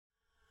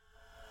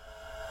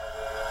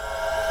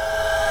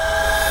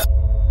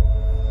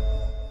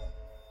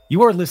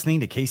You are listening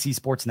to KC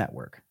Sports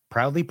Network,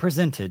 proudly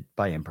presented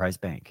by Emprise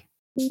Bank.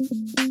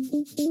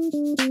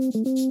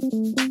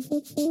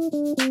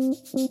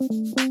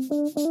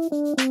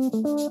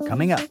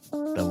 Coming up,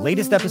 the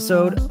latest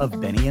episode of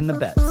Benny and the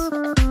Bets.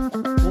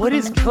 What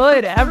is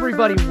good,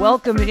 everybody?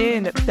 Welcome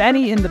in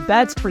Benny and the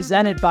Bets,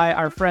 presented by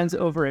our friends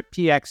over at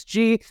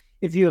PXG.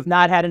 If you have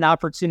not had an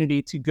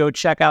opportunity to go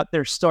check out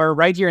their store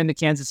right here in the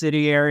Kansas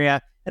City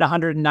area at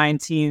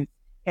 119th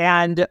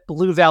and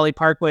Blue Valley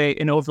Parkway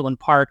in Overland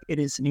Park, it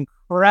is an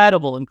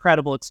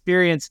incredible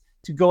experience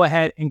to go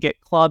ahead and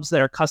get clubs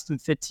that are custom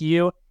fit to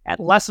you at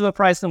less of a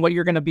price than what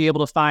you're going to be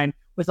able to find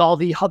with all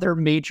the other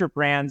major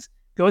brands.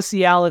 Go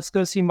see Alex,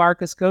 go see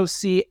Marcus, go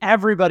see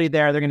everybody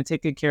there. They're going to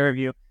take good care of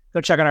you.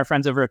 Go check out our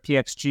friends over at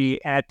PXG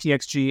at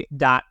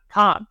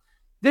pxg.com.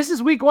 This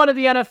is week one of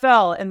the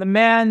NFL, and the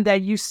man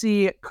that you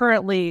see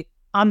currently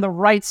on the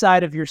right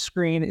side of your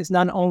screen is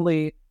not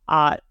only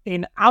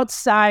an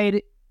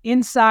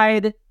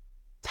inside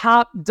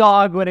top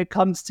dog when it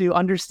comes to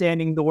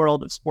understanding the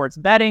world of sports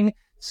betting,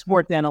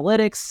 sports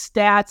analytics,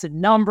 stats,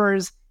 and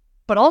numbers,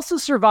 but also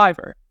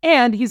Survivor.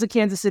 And he's a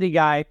Kansas City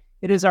guy.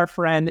 It is our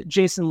friend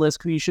Jason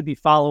Lisk, who you should be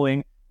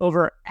following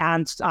over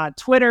on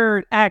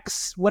Twitter,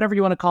 X, whatever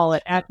you want to call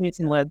it, at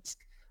Jason Lisk.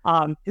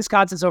 His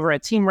content's over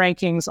at Team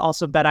Rankings,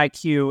 also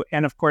BetIQ,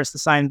 and of course the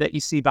sign that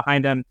you see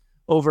behind him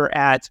over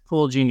at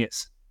Pool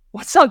Genius.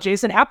 What's up,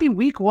 Jason? Happy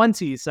week one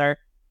to you, sir.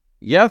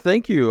 Yeah,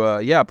 thank you.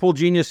 Pool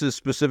Genius is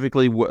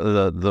specifically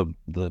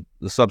the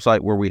subsite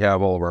where we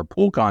have all of our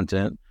pool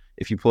content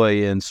if you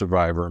play in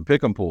Survivor and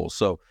Pick'em pools.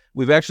 So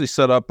we've actually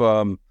set up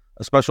a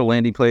special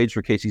landing page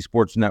for KC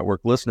Sports Network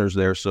listeners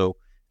there. So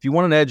if you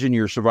want an edge in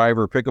your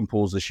Survivor Pick'em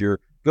pools this year,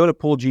 go to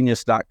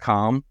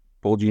poolgenius.com,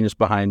 Pool Genius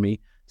behind me,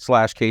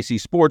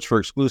 /KC Sports for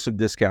exclusive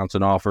discounts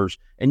and offers.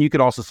 And you can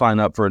also sign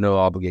up for a no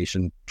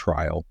obligation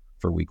trial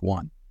for week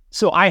one.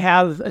 So I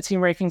have a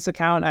Team Rankings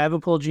account. I have a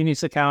Pool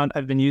Genius account.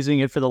 I've been using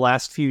it for the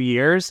last few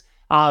years.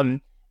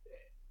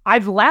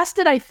 I've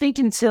lasted, I think,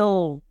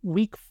 until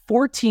week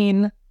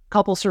 14, a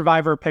couple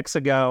Survivor picks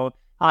ago.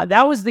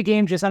 That was the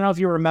game, just I don't know if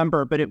you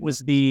remember, but it was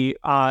the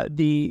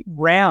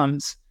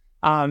Rams,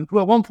 who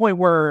at one point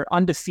were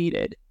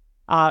undefeated.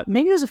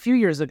 Maybe it was a few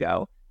years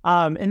ago.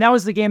 And that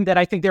was the game that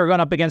I think they were going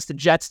up against the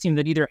Jets team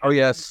that either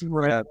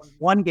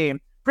one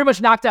game, pretty much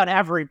knocked out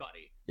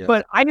everybody. Yeah.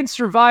 But I had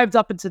survived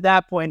up until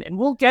that point, and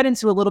we'll get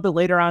into a little bit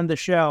later on in the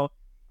show.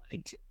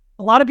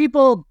 A lot of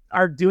people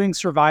are doing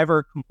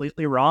Survivor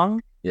completely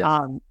wrong.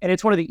 Yeah. And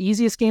it's one of the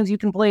easiest games you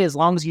can play as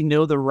long as you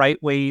know the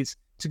right ways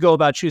to go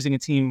about choosing a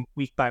team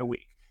week by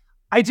week.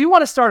 I do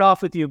want to start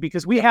off with you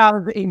because we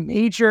have a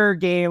major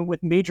game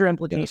with major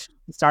implications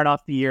to start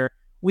off the year.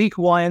 Week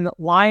one,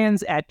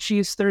 Lions at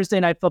Chiefs, Thursday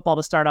Night Football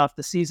to start off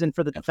the season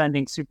for the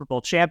defending Super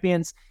Bowl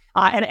champions.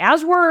 And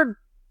as we're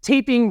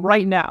taping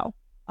right now,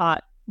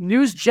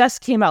 news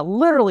just came out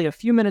literally a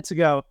few minutes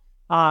ago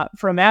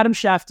from Adam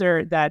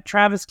Schefter that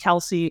Travis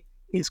Kelce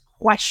is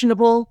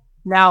questionable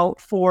now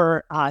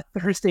for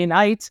Thursday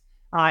night.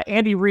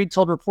 Andy Reid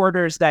told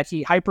reporters that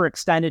he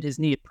hyperextended his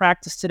knee at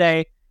practice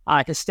today.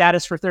 His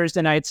status for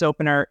Thursday night's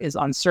opener is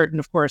uncertain.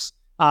 Of course,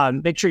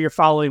 make sure you're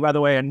following, by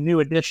the way, a new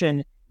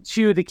addition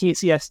to the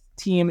KCS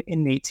team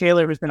in Nate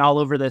Taylor, who's been all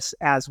over this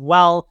as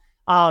well.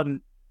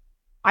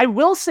 I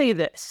will say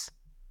this.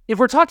 If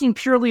we're talking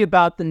purely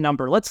about the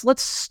number,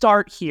 let's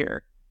start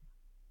here.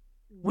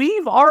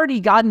 We've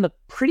already gotten a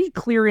pretty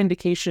clear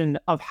indication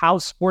of how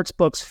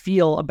sportsbooks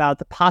feel about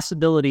the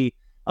possibility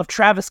of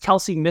Travis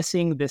Kelce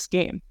missing this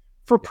game.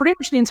 For pretty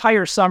much the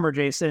entire summer,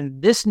 Jason,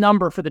 this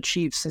number for the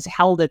Chiefs has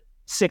held at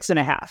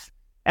 6.5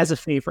 as a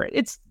favorite.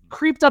 It's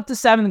creeped up to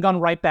 7 and gone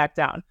right back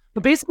down.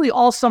 But basically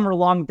all summer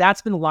long,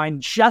 that's been the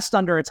line just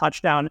under a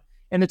touchdown,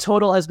 and the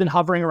total has been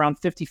hovering around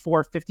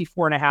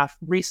 54.5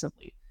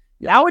 recently.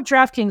 Now at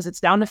DraftKings, it's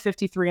down to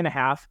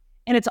 53.5,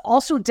 and it's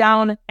also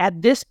down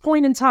at this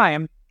point in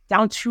time,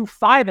 down to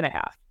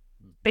 5.5.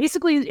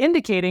 Basically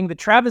indicating that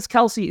Travis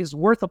Kelce is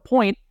worth a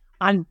point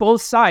on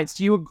both sides.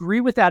 Do you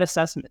agree with that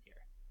assessment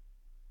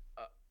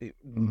here?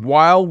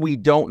 While we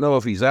don't know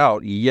if he's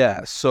out,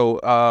 yes.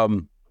 So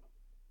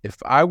if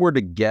I were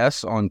to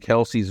guess on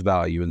Kelce's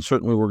value, and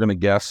certainly we're going to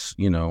guess,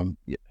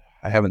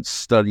 I haven't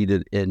studied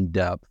it in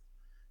depth.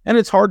 And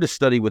it's hard to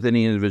study with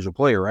any individual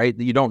player, right?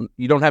 You don't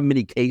have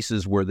many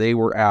cases where they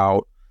were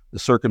out, the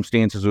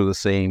circumstances are the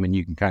same, and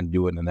you can kind of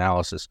do an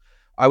analysis.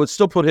 I would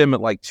still put him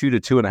at like 2 to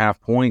 2.5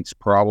 points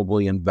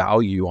probably in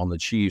value on the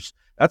Chiefs.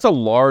 That's a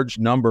large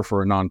number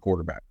for a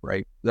non-quarterback,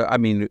 right? I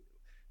mean,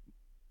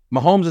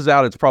 Mahomes is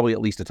out, it's probably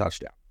at least a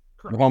touchdown.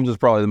 Correct. Mahomes is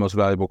probably the most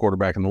valuable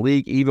quarterback in the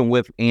league. Even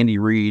with Andy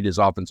Reid as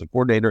offensive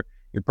coordinator,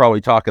 you're probably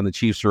talking the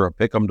Chiefs are a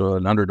pick 'em to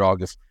an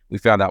underdog if we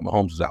found out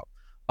Mahomes is out.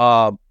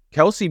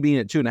 Kelce being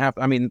at 2.5,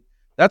 I mean,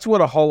 that's what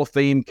a Hall of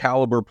Fame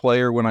caliber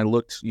player, when I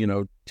looked,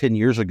 10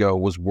 years ago,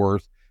 was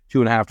worth,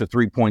 2.5 to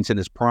 3 points in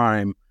his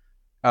prime.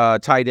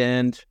 Tight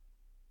end,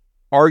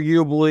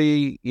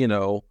 arguably,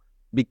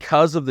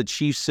 because of the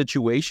Chiefs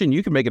situation,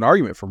 you can make an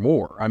argument for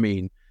more. I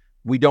mean,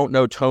 we don't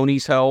know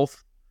Tony's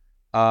health.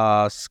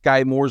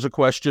 Sky Moore's a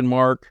question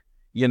mark.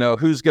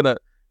 Who's gonna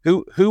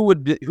Who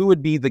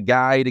would be the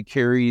guy to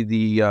carry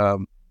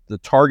the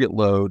target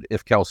load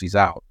if Kelce's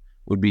out?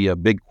 Would be a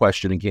big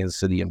question in Kansas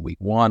City in week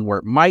 1, where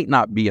it might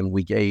not be in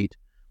week 8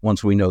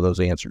 once we know those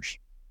answers.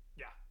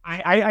 Yeah,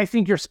 I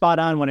think you're spot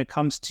on when it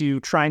comes to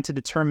trying to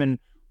determine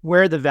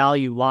where the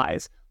value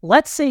lies.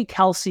 Let's say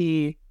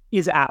Kelce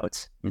is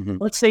out. Mm-hmm.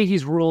 Let's say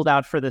he's ruled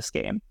out for this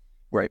game.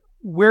 Right.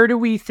 Where do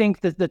we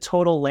think that the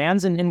total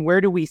lands, and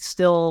where do we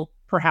still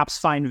perhaps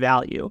find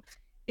value?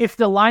 If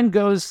the line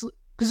goes,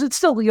 because it's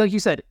still, like you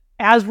said,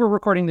 as we're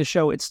recording the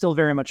show, it's still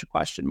very much a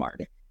question mark.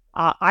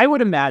 I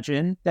would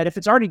imagine that if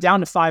it's already down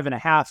to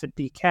 5.5 at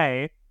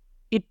DK,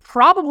 it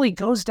probably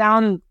goes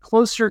down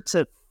closer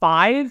to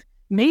 5.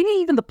 Maybe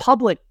even the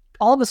public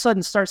all of a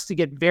sudden starts to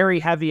get very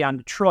heavy on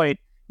Detroit,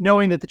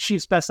 knowing that the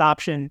Chiefs' best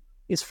option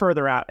is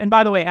further out. And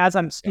by the way, as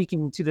I'm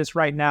speaking to this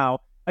right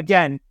now,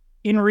 again,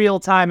 in real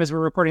time as we're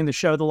recording the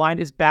show, the line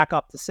is back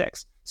up to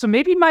 6. So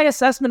maybe my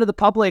assessment of the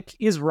public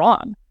is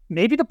wrong.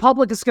 Maybe the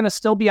public is going to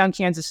still be on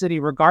Kansas City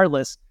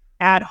regardless,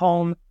 at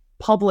home,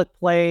 public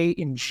play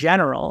in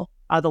general.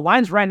 The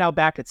line's right now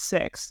back at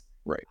 6.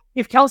 Right.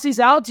 If Kelce's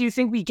out, do you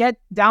think we get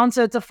down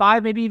to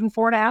 5, maybe even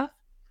 4.5?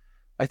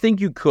 I think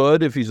you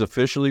could if he's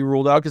officially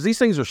ruled out, because these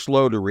things are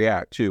slow to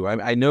react too.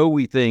 I know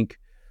we think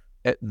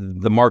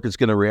the market's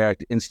going to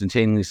react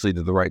instantaneously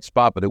to the right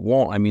spot, but it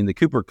won't. I mean, the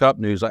Cooper Kupp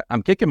news,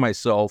 I'm kicking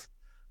myself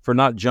for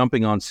not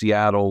jumping on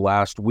Seattle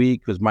last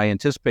week, because my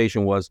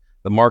anticipation was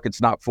the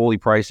market's not fully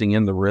pricing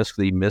in the risk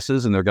that he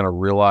misses, and they're going to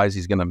realize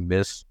he's going to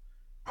miss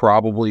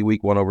probably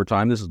week 1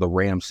 overtime. This is the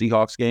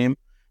Rams-Seahawks game.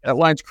 That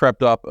line's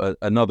crept up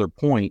another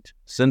point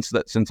since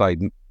I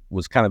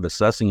was kind of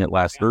assessing it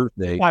last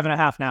Thursday.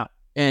 5.5 now.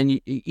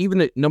 And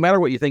no matter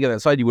what you think of that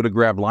side, you would have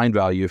grabbed line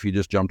value if you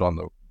just jumped on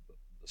the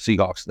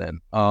Seahawks then.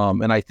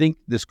 And I think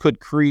this could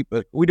creep.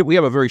 We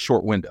have a very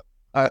short window.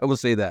 I will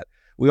say that.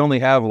 We only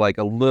have like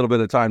a little bit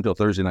of time till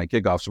Thursday night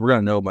kickoff, so we're going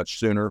to know much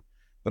sooner.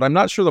 But I'm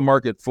not sure the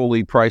market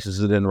fully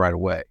prices it in right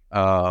away.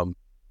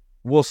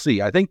 We'll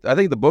see. I think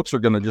the books are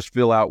going to just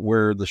fill out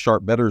where the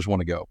sharp bettors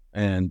want to go,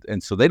 and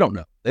so they don't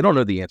know. They don't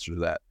know the answer to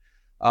that.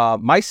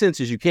 My sense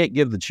is you can't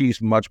give the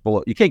Chiefs much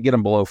below. You can't get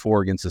them below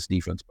 4 against this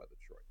defense by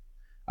Detroit.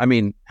 I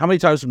mean, how many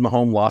times has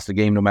Mahomes lost a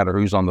game, no matter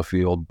who's on the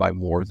field, by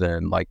more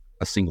than like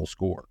a single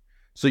score?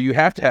 So you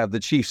have to have the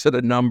Chiefs at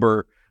a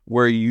number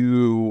where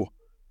you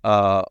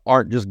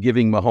aren't just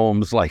giving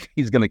Mahomes like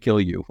he's going to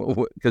kill you,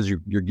 because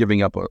you're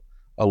giving up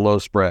a low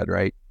spread,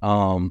 right?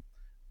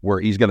 Where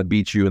he's going to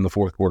beat you in the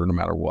fourth quarter no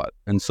matter what.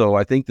 And so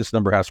I think this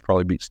number has to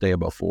probably stay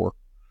above 4.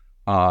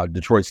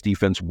 Detroit's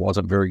defense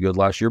wasn't very good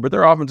last year, but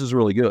their offense is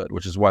really good,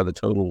 which is why the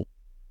total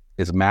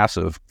is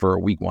massive for a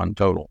week 1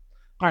 total.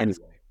 All right.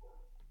 Anyway.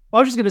 Well,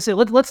 I was just going to say,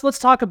 let's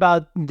talk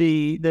about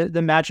the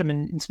matchup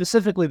and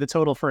specifically the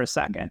total for a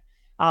second.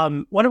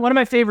 One of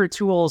my favorite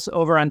tools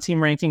over on Team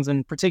Rankings,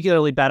 and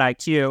particularly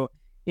BetIQ,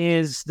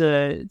 is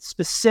the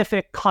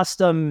specific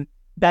custom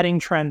betting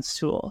trends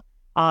tool.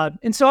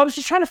 And so I was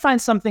just trying to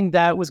find something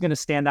that was going to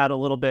stand out a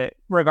little bit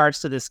in regards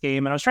to this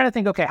game. And I was trying to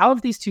think, okay, how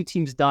have these two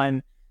teams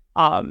done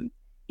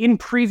in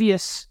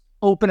previous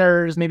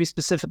openers, maybe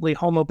specifically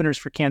home openers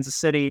for Kansas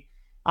City?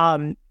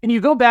 And you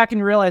go back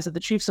and realize that the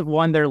Chiefs have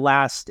won their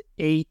last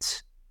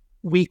 8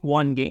 week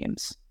 1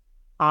 games.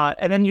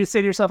 And then you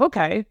say to yourself,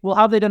 okay, well,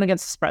 how have they done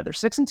against the spread? They're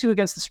 6-2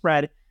 against the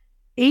spread,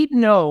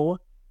 8-0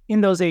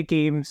 in those 8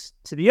 games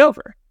to the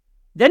over.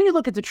 Then you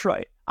look at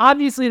Detroit.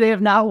 Obviously, they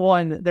have not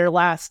won their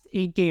last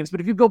 8 games,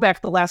 but if you go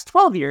back the last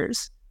 12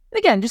 years,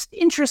 again, just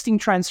interesting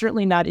trends,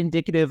 certainly not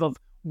indicative of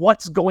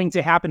what's going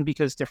to happen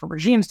because different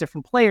regimes,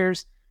 different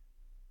players.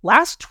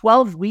 Last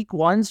 12 week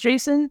 1s,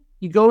 Jason,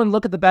 you go and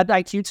look at the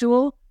BetIQ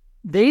tool,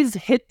 they've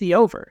hit the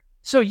over.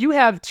 So you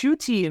have 2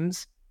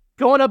 teams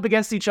going up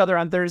against each other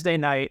on Thursday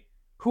night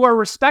who are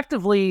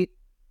respectively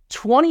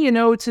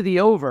 20-0 to the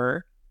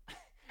over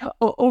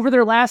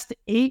their last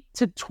 8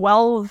 to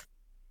 12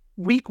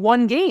 week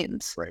 1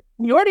 games. Right.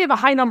 You already have a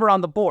high number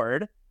on the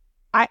board.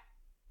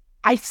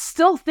 I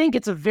still think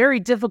it's a very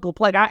difficult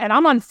play. And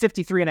I'm on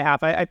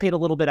 53.5. I paid a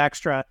little bit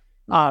extra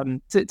to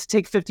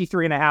take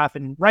 53.5.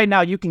 And right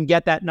now you can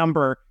get that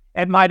number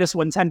at minus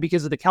 110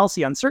 because of the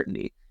Kelce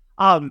uncertainty.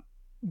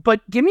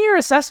 But give me your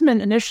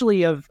assessment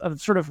initially of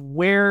sort of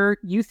where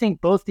you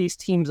think both these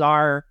teams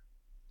are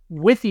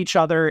with each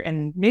other,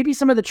 and maybe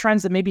some of the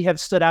trends that maybe have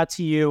stood out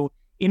to you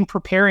in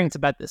preparing to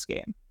bet this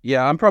game.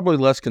 Yeah, I'm probably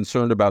less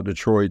concerned about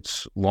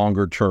Detroit's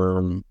longer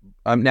term.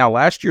 Now,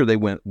 last year they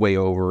went way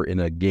over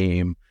in a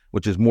game,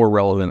 which is more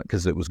relevant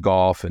because it was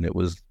golf and it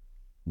was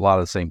a lot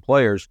of the same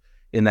players.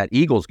 In that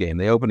Eagles game,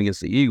 they opened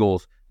against the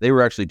Eagles. They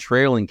were actually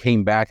trailing,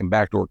 came back and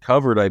backdoor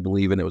covered, I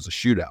believe, and it was a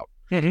shootout.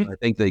 Mm-hmm.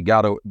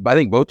 I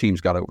think both teams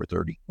got over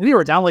 30. They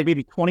were down like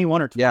maybe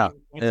 21 or 20. Yeah,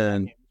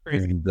 and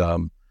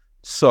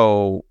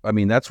so, I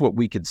mean, that's what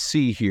we could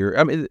see here.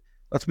 I mean,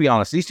 let's be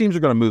honest. These teams are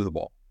going to move the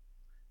ball.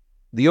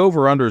 The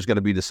over-under is going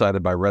to be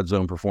decided by red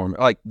zone performance.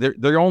 Like,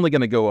 they're only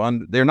going to go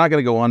under. They're not going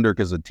to go under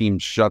because a team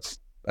shuts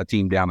a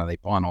team down and they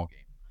punt all game.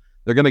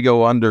 They're going to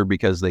go under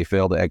because they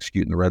fail to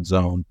execute in the red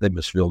zone. They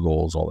miss field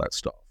goals, all that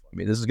stuff. I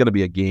mean, this is going to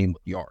be a game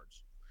with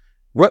yards.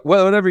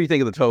 Whatever you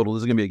think of the total,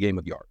 this is going to be a game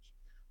of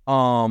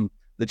yards.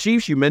 The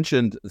Chiefs, you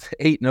mentioned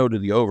 8-0 to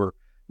the over.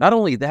 Not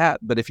only that,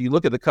 but if you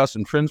look at the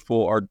custom trends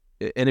pool,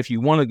 and if you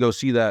want to go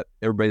see that,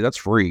 everybody, that's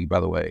free, by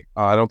the way.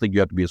 I don't think you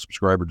have to be a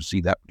subscriber to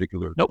see that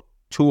particular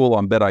tool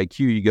on BetIQ.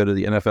 You go to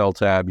the NFL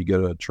tab, you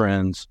go to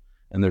trends,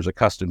 and there's a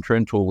custom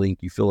trend tool link.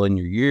 You fill in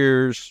your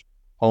years,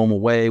 home,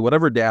 away,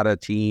 whatever data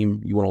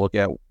team you want to look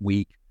at,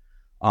 week.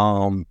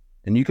 And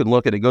you can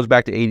look at it. It goes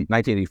back to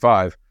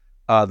 1985.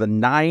 The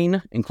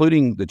 9,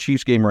 including the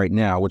Chiefs game right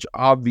now, which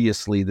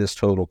obviously this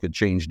total could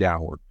change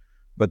downward.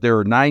 But there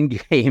are 9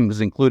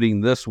 games,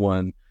 including this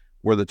one,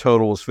 where the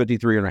total is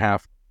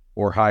 53.5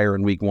 or higher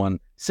in week 1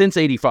 since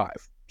 85.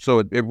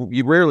 So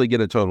you rarely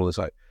get a total this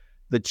high.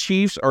 The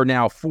Chiefs are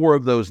now 4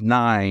 of those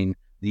 9,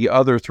 the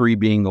other 3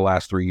 being the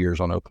last 3 years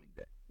on opening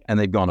day, and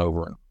they've gone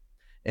over them.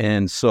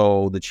 And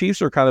so the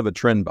Chiefs are kind of a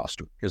trend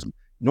buster, because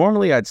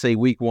normally I'd say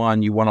week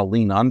 1 you want to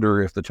lean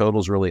under if the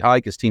total's really high,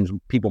 because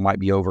people might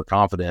be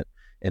overconfident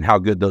in how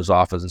good those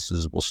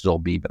offenses will still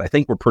be. But I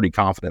think we're pretty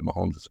confident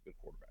Mahomes is a good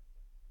quarterback.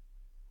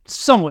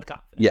 Somewhat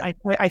confident. Yeah.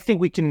 I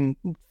think we can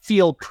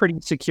feel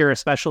pretty secure,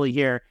 especially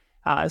here,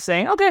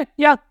 saying, okay,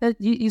 yeah,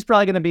 he's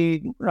probably going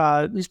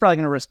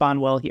to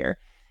respond well here.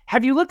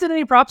 Have you looked at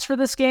any props for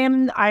this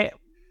game?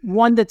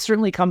 One that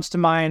certainly comes to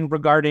mind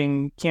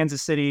regarding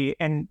Kansas City,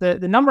 and the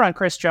number on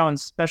Chris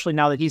Jones, especially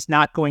now that he's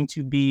not going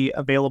to be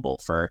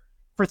available for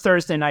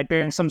Thursday night,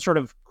 bearing some sort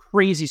of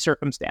crazy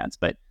circumstance.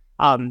 But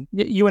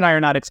you and I are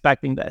not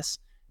expecting this.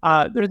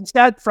 There's a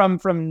stat from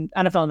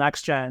NFL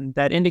Next Gen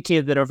that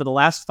indicated that over the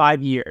last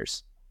 5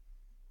 years,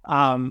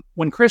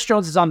 when Chris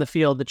Jones is on the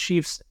field, the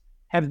Chiefs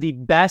have the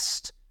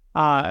best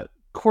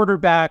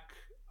quarterback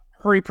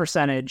hurry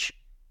percentage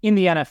in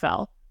the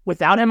NFL.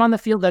 Without him on the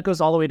field, that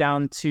goes all the way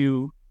down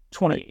to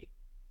 28.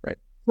 Right.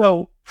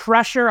 So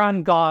pressure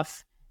on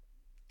Goff,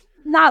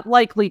 not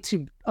likely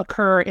to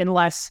occur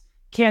unless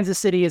Kansas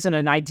City is in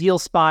an ideal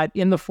spot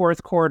in the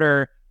fourth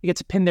quarter. You get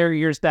to pin their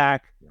ears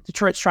back.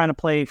 Detroit's trying to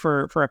play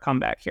for a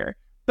comeback here.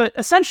 But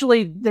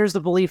essentially, there's the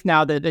belief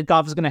now that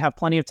Goff is going to have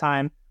plenty of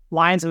time.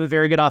 Lions have a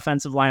very good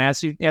offensive line,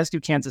 as do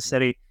Kansas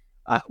City.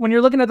 When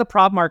you're looking at the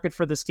prop market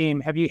for this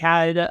game, have you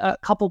had a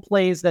couple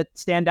plays that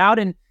stand out?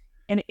 And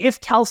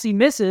if Kelce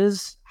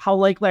misses, how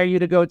likely are you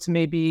to go to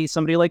maybe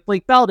somebody like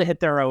Blake Bell to hit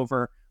their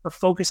over, or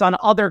focus on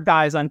other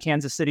guys on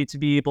Kansas City to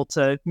be able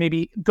to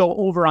maybe go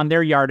over on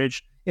their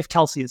yardage if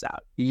Kelce is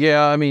out?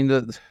 Yeah, I mean,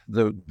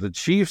 the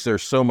Chiefs,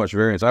 there's so much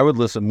variance. I would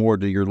listen more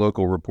to your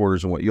local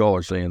reporters and what y'all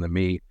are saying than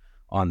me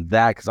on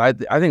that, because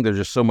I think there's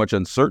just so much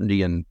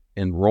uncertainty in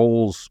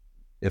roles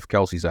if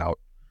Kelce's out.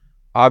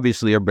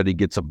 Obviously, everybody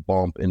gets a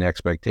bump in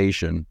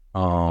expectation.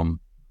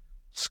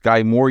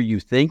 Sky Moore, you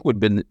think, would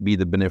be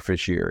the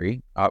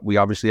beneficiary. We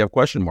obviously have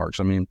question marks.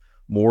 I mean,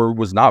 Moore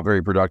was not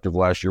very productive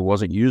last year,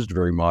 wasn't used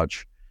very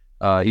much.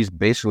 He's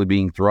basically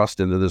being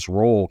thrust into this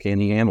role. Can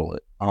he handle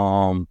it?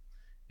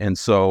 And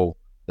so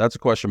that's a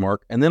question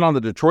mark. And then on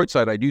the Detroit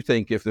side, I do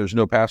think if there's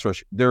no pass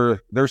rush,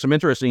 there's some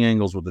interesting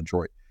angles with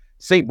Detroit.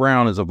 St.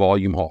 Brown is a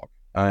volume hog,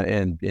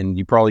 and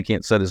you probably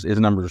can't set his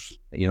numbers,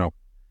 going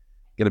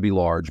to be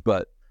large,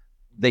 but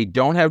they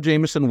don't have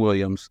Jameson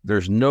Williams.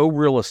 There's no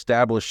real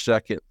established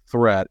second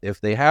threat.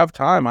 If they have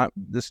time,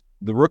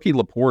 the rookie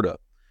Laporta,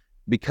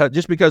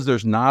 because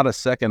there's not a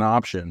second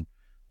option,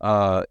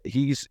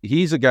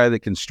 he's a guy that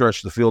can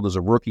stretch the field as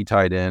a rookie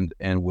tight end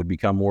and would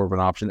become more of an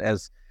option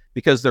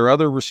because their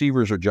other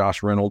receivers are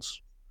Josh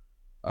Reynolds,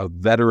 a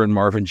veteran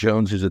Marvin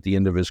Jones who's at the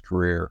end of his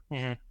career,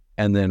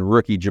 and then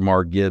rookie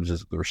Jamar Gibbs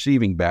is the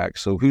receiving back.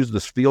 So who's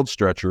the field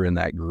stretcher in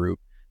that group?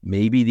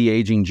 Maybe the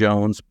aging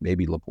Jones,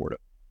 maybe Laporta.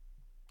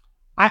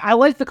 I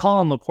like the call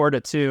on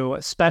Laporta too,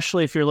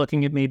 especially if you're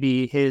looking at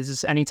maybe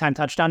his anytime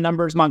touchdown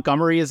numbers.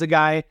 Montgomery is a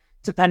guy,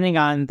 depending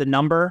on the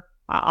number,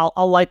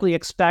 I'll likely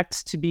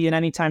expect to be an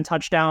anytime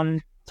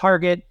touchdown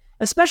target,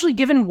 especially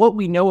given what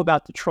we know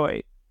about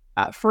Detroit.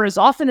 For as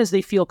often as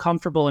they feel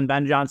comfortable in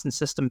Ben Johnson's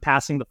system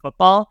passing the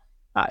football,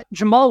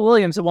 Jamal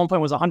Williams at one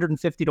point was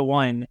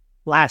 150-1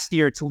 last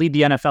year to lead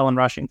the NFL in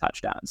rushing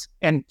touchdowns.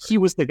 And he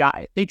was the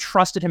guy. They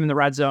trusted him in the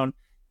red zone.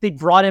 They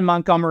brought in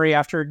Montgomery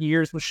after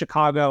years with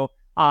Chicago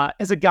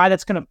as a guy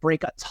that's going to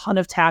break a ton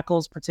of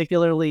tackles,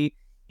 particularly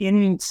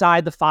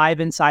inside the 5,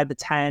 inside the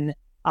 10.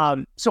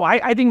 So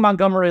I think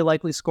Montgomery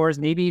likely scores,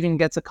 maybe even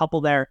gets a couple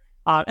there.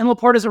 And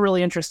Laporta is a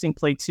really interesting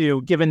play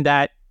too, given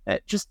that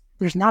just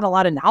there's not a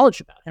lot of knowledge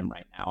about him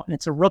right now. And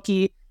it's a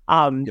rookie.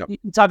 You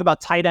talk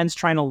about tight ends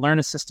trying to learn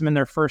a system in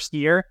their first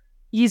year.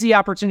 Easy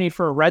opportunity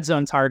for a red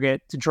zone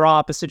target to draw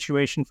up a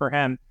situation for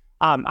him.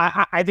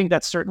 I think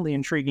that's certainly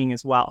intriguing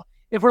as well.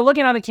 If we're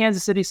looking on the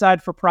Kansas City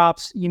side for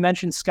props, you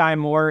mentioned Sky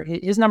Moore.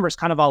 His number is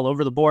kind of all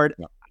over the board.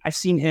 Yeah. I've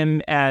seen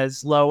him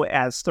as low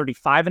as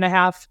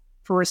 35.5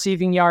 for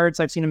receiving yards.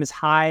 I've seen him as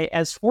high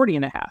as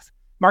 40.5.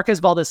 Marquez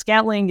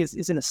Valdes-Scantling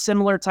is in a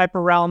similar type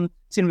of realm.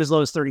 Seen him as low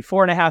as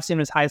 34.5, seen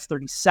him as high as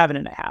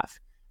 37.5.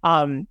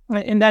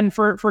 And then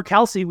for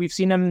Kelce, we've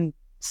seen him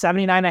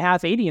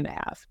 79.5,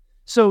 80.5.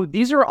 So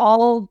these are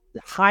all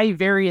high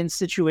variance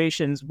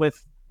situations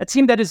with a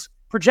team that is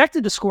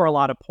projected to score a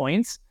lot of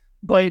points,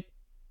 but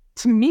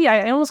to me,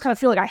 I almost kind of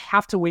feel like I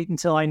have to wait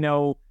until I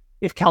know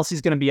if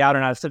Kelce's going to be out or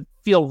not to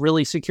feel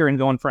really secure in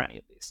going for any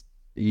of these.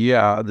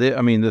 Yeah,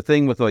 the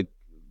thing with like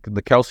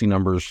the Kelce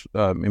numbers,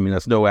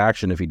 that's no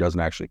action if he doesn't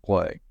actually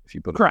play. If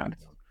you put correct.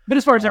 But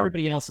as far as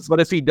everybody else's, but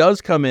if he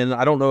does come in,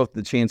 I don't know if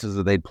the chances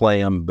that they'd play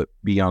him, but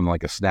be on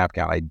like a snap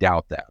count. I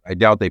doubt that. I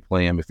doubt they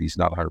play him if he's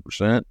not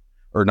 100%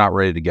 or not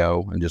ready to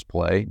go and just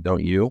play.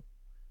 Don't you?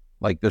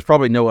 Like, there's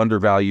probably no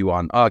undervalue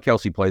on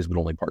Kelce plays, but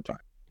only part time.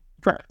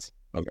 Correct.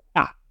 Okay.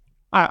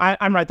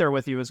 I'm right there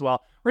with you as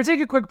well. We're going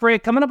to take a quick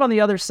break. Coming up on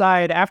the other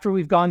side, after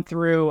we've gone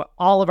through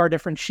all of our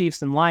different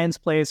Chiefs and Lions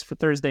plays for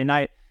Thursday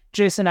night,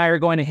 Jason and I are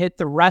going to hit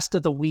the rest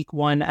of the Week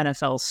 1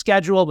 NFL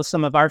schedule with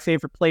some of our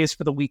favorite plays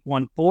for the Week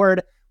 1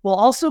 board. We'll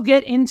also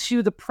get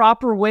into the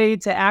proper way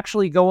to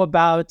actually go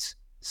about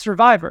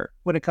Survivor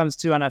when it comes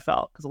to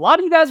NFL, because a lot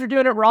of you guys are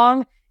doing it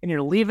wrong, and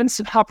you're leaving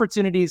some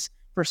opportunities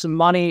for some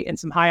money and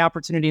some high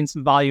opportunity and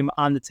some volume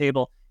on the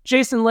table.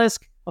 Jason Lisk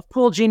of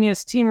Pool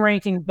Genius, Team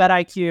Ranking,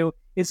 BetIQ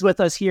is with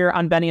us here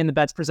on Benny and the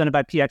Bets presented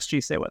by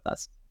PXG. Stay with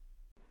us.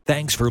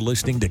 Thanks for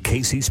listening to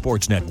KC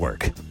Sports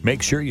Network.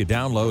 Make sure you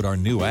download our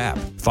new app.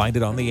 Find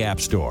it on the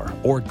App Store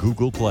or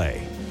Google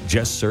Play.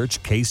 Just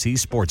search KC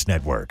Sports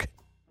Network.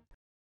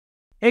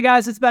 Hey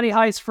guys, it's Benny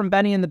Heiss from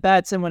Benny and the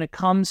Bets, and when it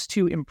comes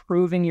to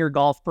improving your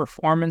golf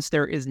performance,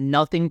 there is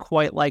nothing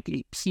quite like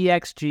a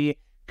PXG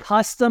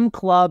custom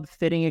club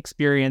fitting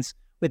experience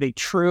with a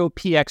true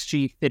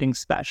PXG fitting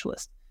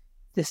specialist.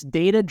 This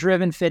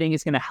data-driven fitting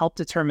is going to help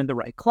determine the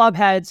right club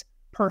heads,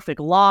 perfect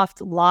loft,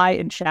 lie,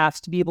 and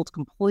shafts to be able to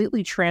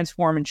completely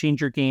transform and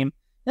change your game,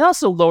 and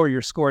also lower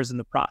your scores in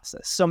the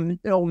process. So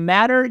no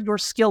matter your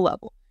skill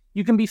level,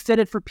 you can be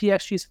fitted for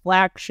PXG's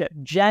flagship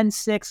Gen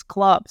 6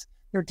 clubs.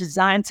 They're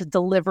designed to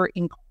deliver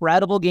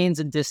incredible gains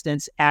in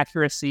distance,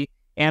 accuracy,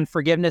 and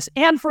forgiveness.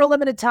 And for a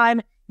limited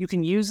time, you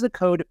can use the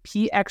code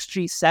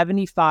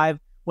PXG75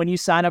 when you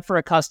sign up for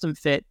a custom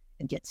fit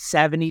and get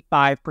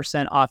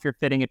 75% off your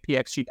fitting at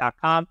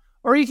pxg.com.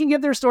 Or you can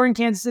give their store in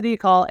Kansas City a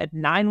call at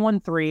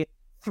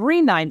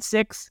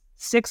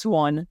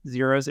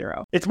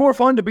 913-396-6100. It's more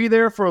fun to be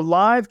there for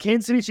live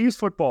Kansas City Chiefs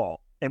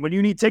football. And when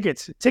you need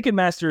tickets,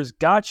 Ticketmaster's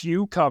got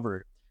you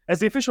covered. As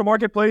the official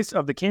marketplace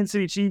of the Kansas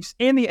City Chiefs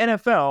and the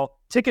NFL,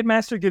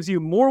 Ticketmaster gives you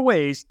more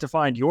ways to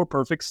find your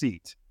perfect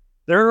seat.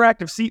 Their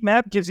interactive seat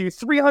map gives you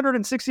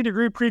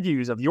 360-degree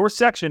previews of your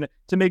section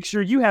to make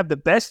sure you have the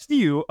best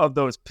view of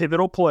those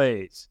pivotal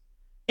plays.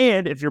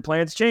 And if your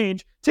plans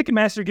change,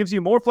 Ticketmaster gives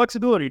you more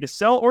flexibility to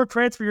sell or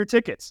transfer your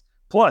tickets.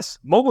 Plus,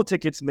 mobile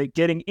tickets make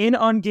getting in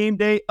on game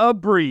day a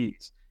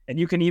breeze. And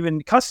you can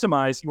even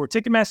customize your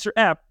Ticketmaster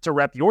app to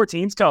rep your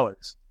team's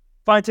colors.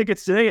 Find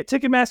tickets today at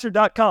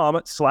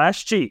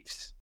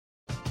Ticketmaster.com/Chiefs.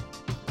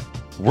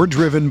 We're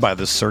driven by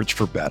the search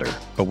for better.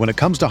 But when it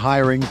comes to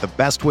hiring, the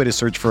best way to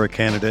search for a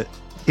candidate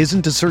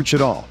isn't to search at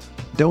all.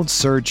 Don't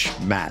search,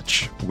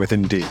 match with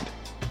Indeed.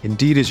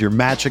 Indeed is your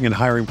matching and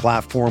hiring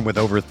platform with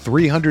over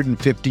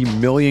 350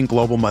 million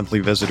global monthly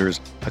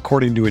visitors,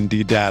 according to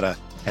Indeed data,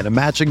 and a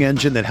matching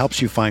engine that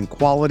helps you find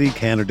quality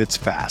candidates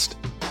fast.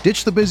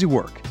 Ditch the busy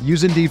work.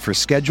 Use Indeed for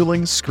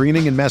scheduling,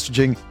 screening, and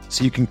messaging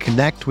so you can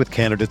connect with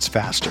candidates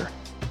faster.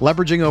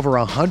 Leveraging over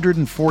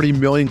 140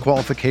 million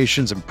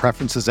qualifications and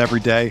preferences every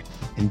day,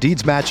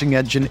 Indeed's matching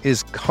engine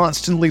is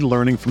constantly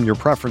learning from your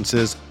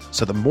preferences,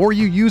 so the more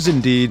you use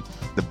Indeed,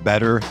 the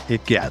better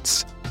it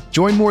gets.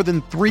 Join more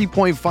than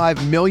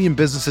 3.5 million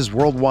businesses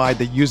worldwide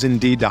that use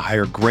Indeed to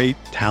hire great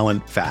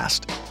talent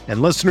fast.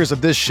 And listeners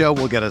of this show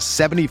will get a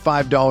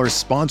 $75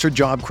 sponsored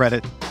job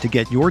credit to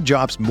get your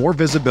jobs more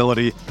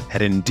visibility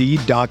at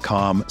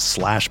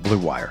Indeed.com/Blue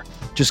Wire.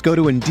 Just go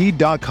to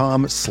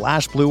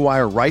Indeed.com/Blue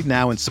Wire right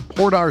now and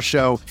support our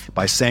show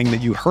by saying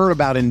that you heard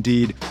about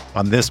Indeed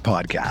on this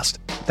podcast.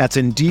 That's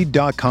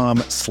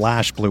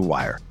Indeed.com/Blue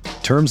Wire.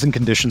 Terms and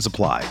conditions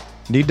apply.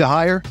 Need to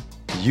hire?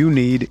 You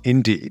need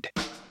Indeed.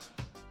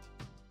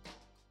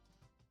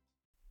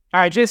 All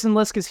right, Jason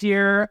Lisk is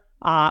here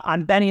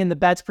on Benny and the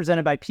Bets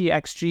presented by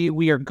PXG.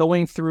 We are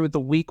going through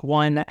the Week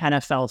 1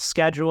 NFL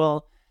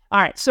schedule.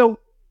 All right, so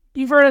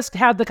you've heard us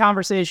have the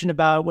conversation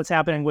about what's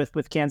happening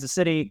with Kansas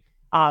City.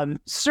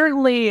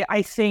 Certainly,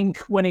 I think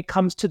when it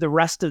comes to the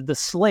rest of the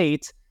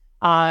slate,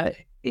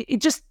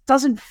 it just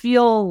doesn't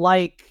feel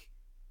like,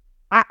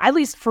 at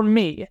least for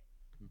me,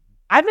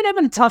 I've been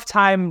having a tough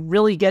time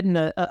really getting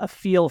a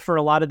feel for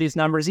a lot of these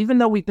numbers, even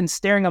though we've been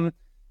staring them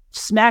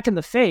smack in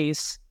the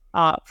face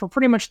for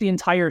pretty much the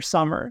entire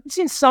summer. I've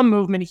seen some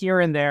movement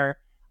here and there.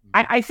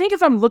 I think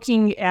if I'm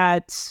looking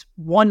at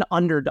one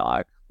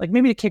underdog, like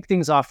maybe to kick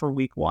things off for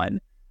Week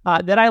 1,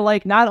 that I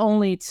like not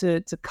only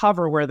to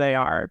cover where they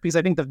are, because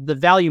I think the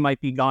value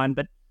might be gone,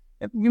 but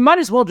you might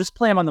as well just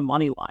play them on the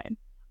money line.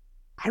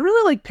 I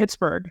really like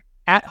Pittsburgh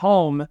at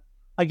home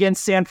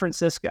against San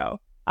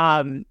Francisco.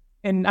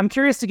 And I'm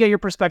curious to get your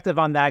perspective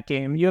on that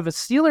game. You have a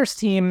Steelers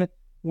team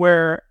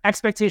where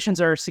expectations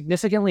are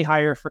significantly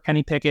higher for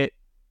Kenny Pickett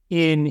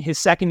in his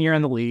second year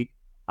in the league.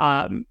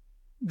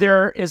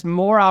 There is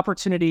more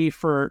opportunity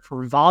for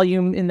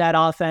volume in that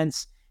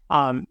offense.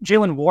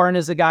 Jalen Warren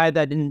is a guy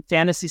that in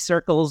fantasy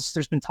circles,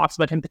 there's been talks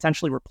about him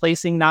potentially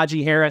replacing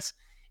Najee Harris.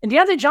 And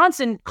Deontay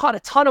Johnson caught a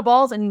ton of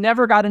balls and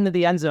never got into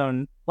the end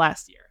zone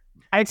last year.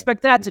 I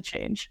expect that to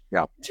change.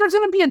 Yeah. There's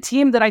going to be a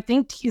team that I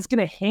think he's going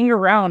to hang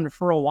around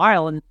for a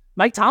while. And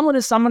Mike Tomlin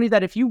is somebody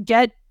that if you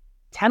get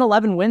 10,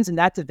 11 wins in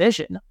that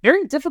division,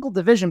 very difficult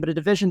division, but a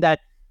division that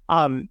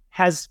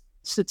has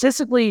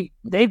statistically,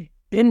 they've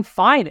been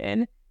fine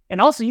in. And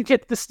also you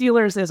get the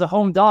Steelers as a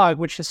home dog,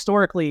 which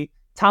historically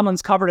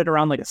Tomlin's covered at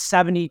around like a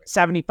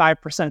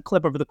 75%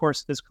 clip over the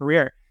course of his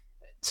career.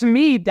 To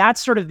me,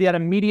 that's sort of that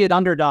immediate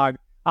underdog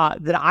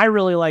that I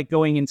really like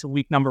going into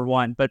week number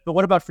 1. But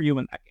what about for you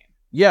in that game?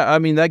 Yeah, I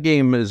mean, that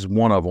game is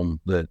one of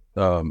them that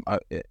I'm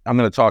going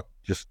to talk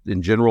just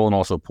in general and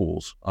also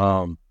pools.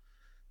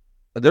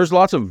 There's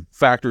lots of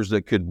factors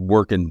that could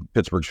work in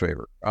Pittsburgh's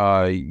favor.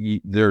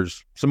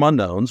 There's some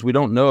unknowns. We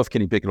don't know if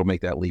Kenny Pickett will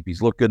make that leap.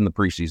 He's looked good in the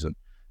preseason.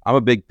 I'm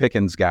a big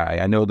Pickens guy.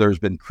 I know there's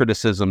been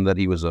criticism that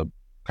he was a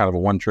kind of a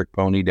one-trick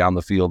pony down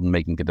the field and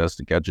making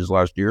contested catches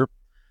last year.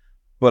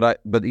 But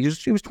he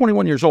was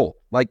 21 years old.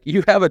 Like,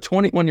 you have a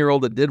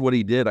 21-year-old that did what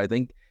he did. I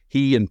think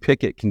he and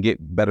Pickett can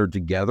get better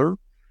together.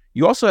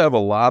 You also have a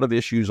lot of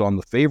issues on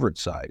the favorite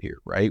side here,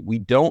 right? We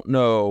don't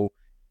know.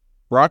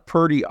 Brock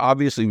Purdy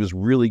obviously was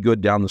really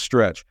good down the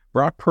stretch.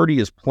 Brock Purdy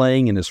is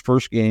playing in his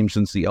first game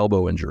since the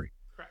elbow injury.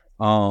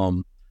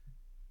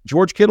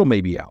 George Kittle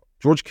may be out.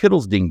 George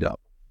Kittle's dinged up.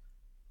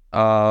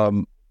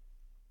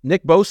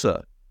 Nick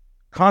Bosa,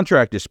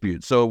 contract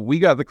dispute. So we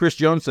got the Chris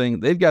Jones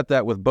thing. They've got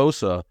that with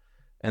Bosa.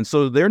 And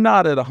so they're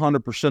not at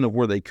 100% of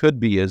where they could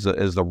be as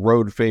the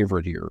road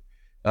favorite here.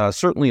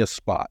 Certainly a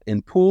spot.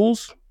 In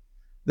pools,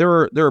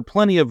 there are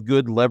plenty of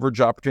good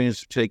leverage opportunities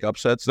to take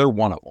upsets. They're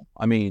one of them.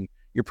 I mean,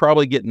 you're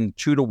probably getting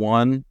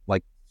 2-1,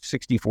 like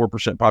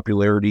 64%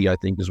 popularity, I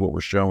think is what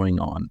we're showing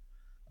on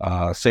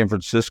San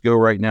Francisco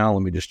right now.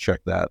 Let me just check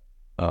that.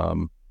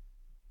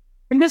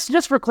 And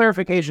just for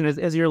clarification,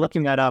 as you're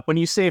looking that up, when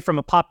you say from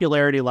a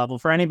popularity level,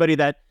 for anybody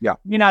that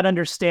may not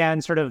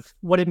understand sort of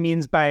what it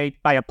means by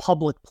a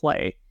public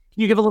play,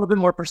 can you give a little bit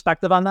more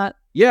perspective on that?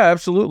 Yeah,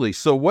 absolutely.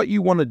 So what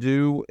you want to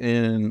do,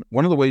 in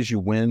one of the ways you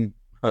win,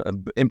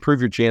 improve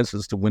your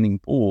chances to winning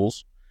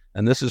pools,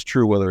 and this is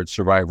true whether it's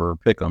Survivor or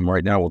Pick'em.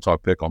 Right now we'll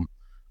talk Pick'em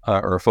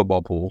or a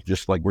football pool,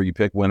 just like where you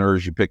pick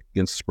winners, you pick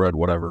against the spread,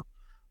 whatever,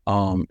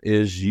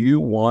 is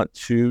you want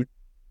to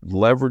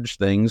leverage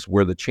things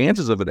where the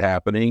chances of it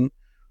happening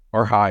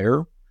are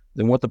higher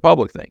than what the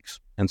public thinks.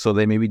 And so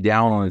they may be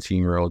down on a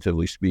team,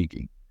 relatively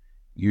speaking.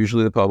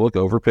 Usually the public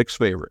overpicks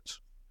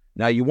favorites.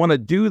 Now, you want to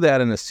do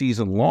that in a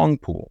season-long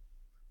pool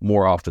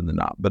more often than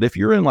not. But if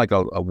you're in like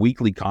a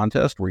weekly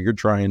contest where you're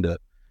trying to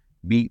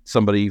beat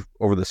somebody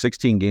over the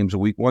 16 games of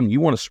week 1,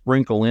 you want to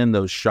sprinkle in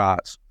those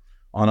shots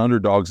on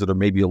underdogs that are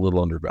maybe a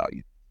little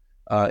undervalued.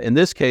 In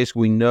this case,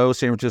 we know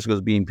San Francisco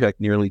is being picked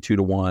nearly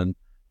 2-1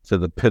 to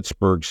the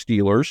Pittsburgh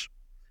Steelers.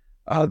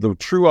 The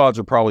true odds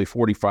are probably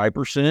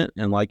 45%.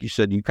 And like you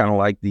said, you kind of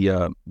like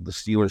the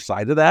Steelers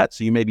side of that.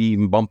 So you maybe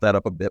even bump that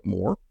up a bit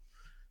more.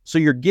 So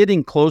you're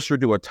getting closer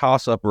to a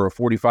toss-up or a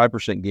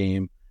 45%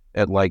 game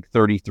at like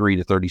 33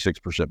 to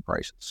 36%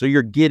 prices. So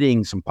you're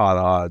getting some pot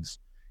odds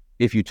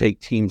if you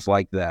take teams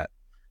like that.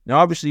 Now,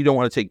 obviously, you don't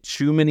want to take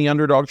too many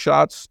underdog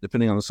shots,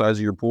 depending on the size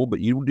of your pool, but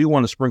you do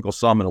want to sprinkle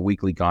some in a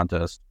weekly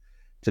contest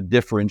to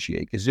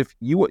differentiate. Because if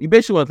you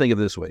basically want to think of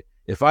it this way,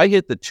 if I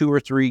hit the 2 or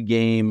 3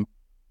 game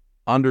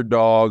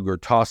underdog or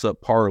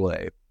toss-up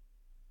parlay,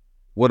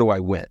 what do I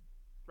win?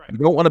 Right. You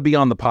don't want to be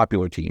on the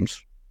popular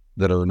teams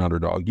that are an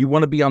underdog. You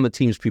want to be on the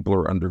teams people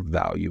are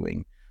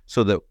undervaluing,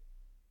 so that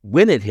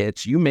when it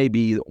hits, you may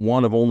be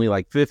one of only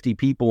like 50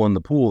 people in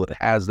the pool that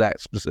has that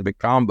specific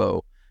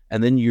combo,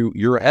 and then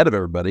you're ahead of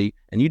everybody,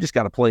 and you just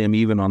got to play them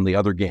even on the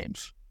other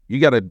games. You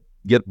got to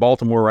get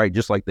Baltimore right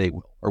just like they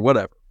will, or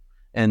whatever,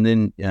 and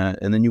then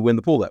you win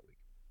the pool that week.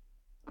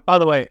 By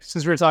the way,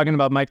 since we were talking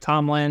about Mike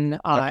Tomlin,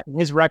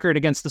 his record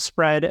against the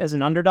spread as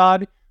an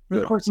underdog,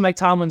 over the course of Mike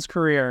Tomlin's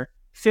career,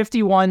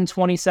 51,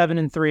 27,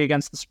 and 3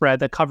 against the spread.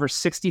 That covers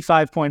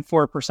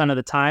 65.4% of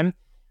the time.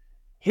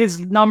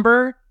 His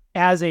number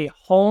as a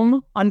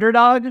home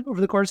underdog over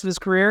the course of his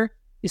career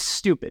is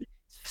stupid.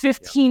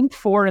 15,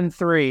 4, and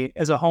 3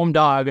 as a home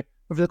dog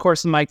over the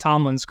course of Mike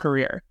Tomlin's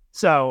career.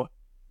 So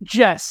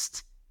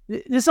just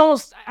this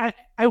almost,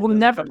 I will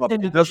never.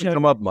 It doesn't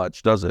come up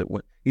much, does it?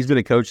 He's been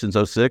a coach since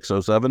 06,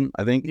 07,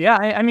 I think. Yeah,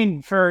 I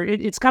mean,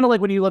 it's kind of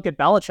like when you look at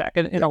Belichick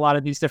in a lot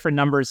of these different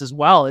numbers as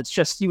well. It's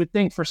just, you would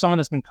think for someone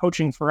that's been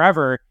coaching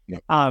forever,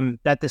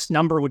 that this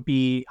number would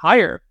be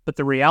higher. But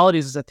the reality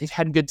is that they've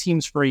had good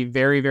teams for a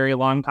very, very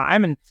long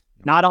time. And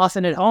not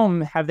often at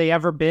home have they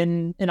ever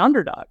been an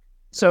underdog.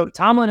 So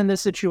Tomlin in this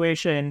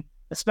situation,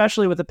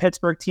 especially with a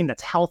Pittsburgh team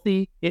that's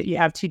healthy, you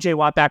have TJ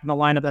Watt back in the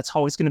lineup. That's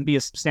always going to be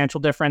a substantial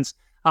difference.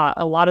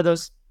 A lot of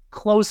those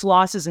close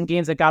losses and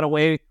games that got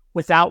away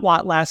without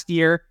Watt last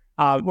year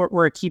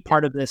were a key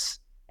part of this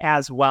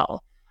as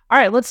well. All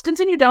right, let's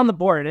continue down the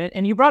board.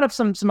 And you brought up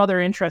some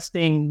other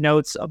interesting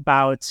notes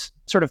about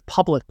sort of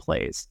public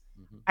plays.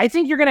 I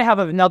think you're going to have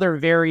another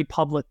very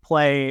public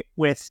play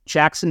with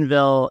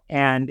Jacksonville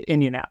and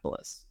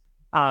Indianapolis.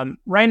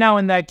 Right now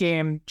in that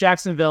game,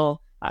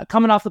 Jacksonville,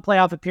 coming off the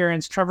playoff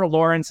appearance, Trevor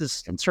Lawrence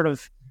is sort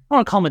of, I don't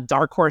want to call him a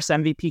dark horse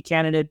MVP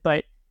candidate,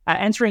 but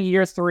entering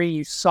year 3,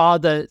 you saw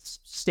the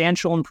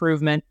substantial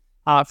improvement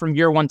from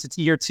year 1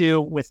 to year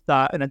 2 with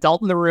an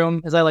adult in the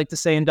room, as I like to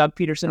say, in Doug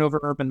Peterson over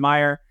Urban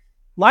Meyer.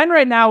 Line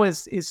right now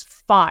is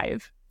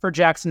 5 for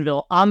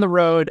Jacksonville on the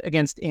road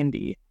against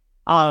Indy.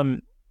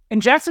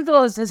 And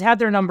Jacksonville has had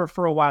their number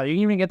for a while. You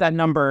can even get that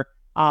number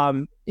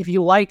if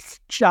you like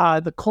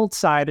the Colts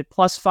side at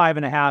plus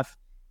 5.5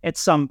 at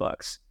some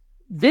books.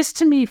 This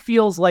to me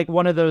feels like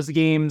one of those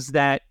games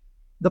that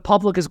the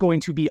public is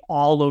going to be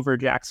all over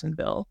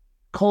Jacksonville.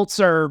 Colts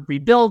are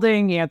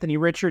rebuilding. Anthony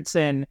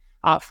Richardson,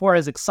 for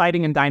as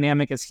exciting and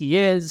dynamic as he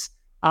is,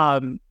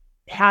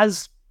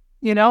 has,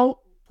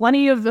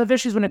 plenty of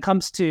issues when it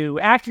comes to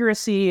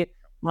accuracy.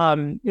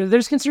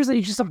 There's concerns that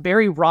he's just a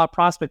very raw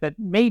prospect that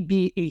may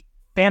be a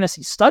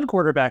fantasy stud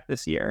quarterback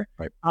this year.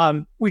 Right.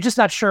 We're just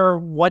not sure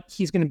what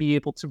he's going to be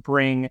able to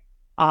bring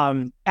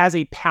as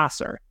a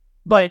passer.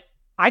 But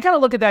I kind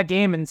of look at that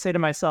game and say to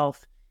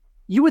myself,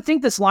 you would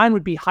think this line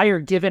would be higher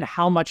given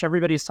how much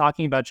everybody's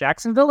talking about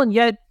Jacksonville. And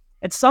yet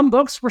at some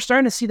books, we're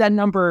starting to see that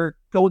number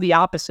go the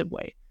opposite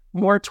way,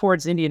 more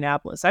towards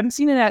Indianapolis. I haven't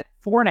seen it at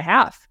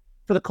 4.5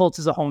 for the Colts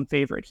as a home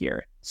favorite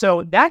here.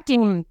 So that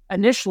game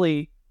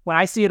initially, when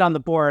I see it on the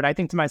board, I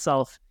think to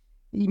myself,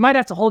 you might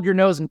have to hold your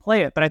nose and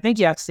play it, but I think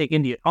you have to take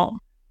Indy at home.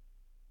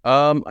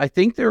 I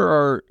think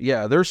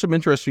there's some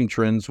interesting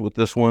trends with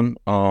this one.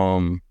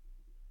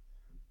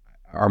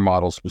 Our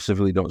models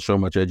specifically don't show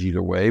much edge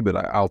either way, but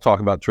I'll talk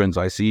about trends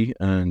I see.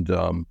 And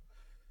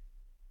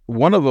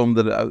one of them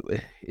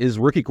that is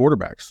rookie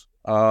quarterbacks.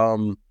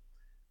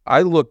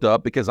 I looked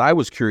up because I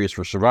was curious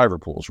for survivor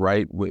pools,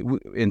 right?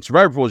 In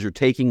survivor pools, you're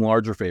taking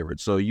larger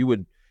favorites. So you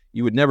would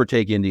never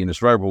take Indy in a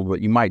survivor pool,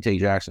 but you might take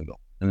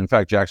Jacksonville. And in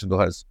fact,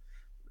 Jacksonville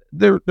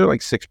they're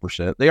like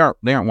 6%. They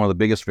aren't one of the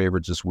biggest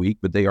favorites this week,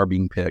 but they are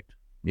being picked.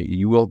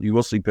 You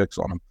will see picks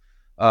on them.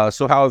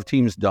 So how have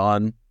teams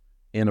done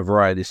in a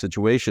variety of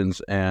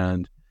situations?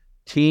 And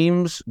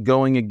teams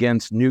going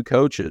against new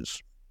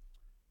coaches,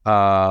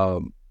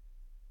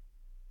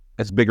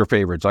 it's bigger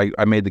favorites.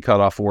 I made the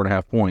cutoff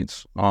 4.5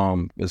 points.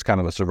 As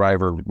kind of a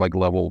survivor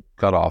level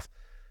cutoff.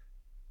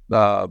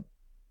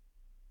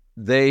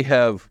 They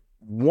have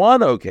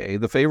won okay.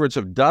 The favorites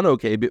have done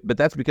okay, but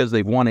that's because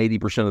they've won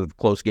 80% of the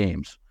close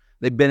games.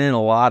 They've been in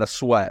a lot of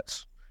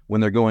sweats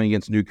when they're going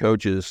against new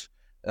coaches.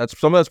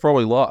 Some of that's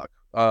probably luck.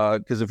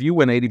 Because if you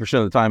win 80%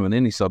 of the time in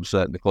any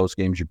subset in the close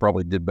games, you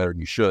probably did better than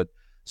you should.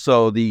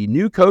 So the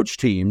new coach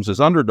teams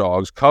as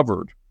underdogs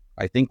covered,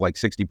 I think,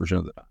 60%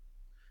 of the time.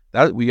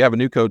 That we have a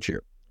new coach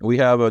here. We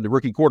have a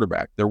rookie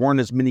quarterback. There weren't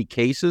as many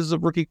cases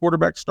of rookie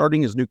quarterbacks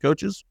starting as new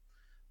coaches,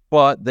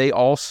 but they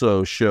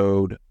also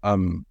showed,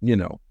 the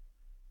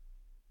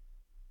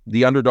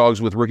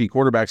underdogs with rookie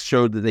quarterbacks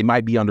showed that they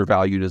might be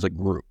undervalued as a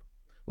group.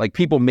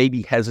 People may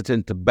be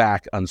hesitant to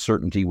back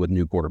uncertainty with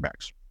new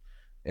quarterbacks.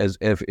 As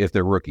if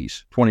they're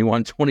rookies,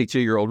 21,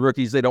 22-year-old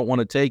rookies, they don't want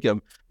to take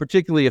them,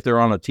 particularly if they're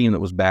on a team that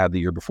was bad the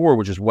year before,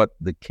 which is what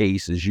the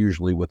case is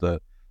usually with a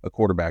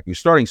quarterback who's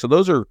starting. So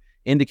those are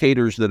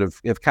indicators that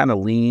have kind of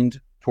leaned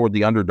toward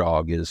the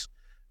underdog is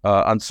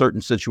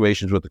uncertain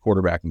situations with the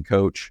quarterback and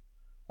coach.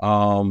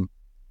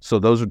 So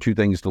those are two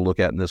things to look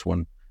at in this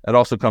one. It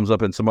also comes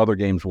up in some other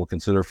games we'll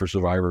consider for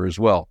Survivor as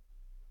well.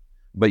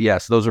 But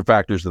yes, those are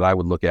factors that I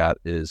would look at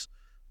is,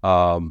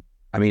 I'll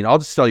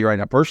just tell you right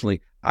now,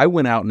 personally, I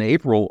went out in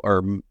April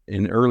or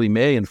in early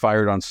May and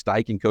fired on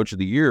Steichen Coach of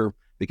the Year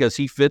because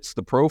he fits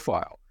the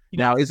profile.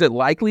 Now, is it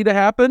likely to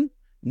happen?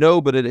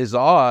 No, but at his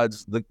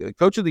odds, the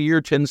Coach of the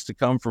Year tends to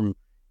come from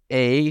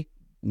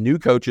new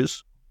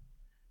coaches,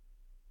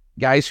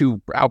 guys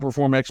who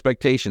outperform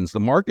expectations. The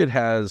market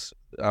has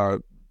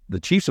the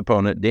Chiefs'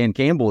 opponent, Dan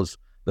Campbell, is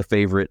the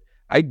favorite.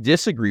 I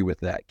disagree with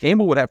that.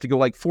 Campbell would have to go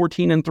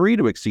 14-3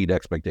 to exceed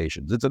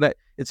expectations.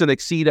 It's an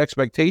exceed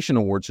expectation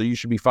award, so you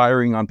should be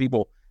firing on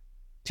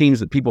teams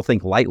that people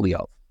think lightly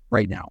of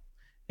right now.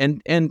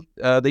 And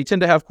they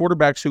tend to have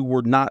quarterbacks who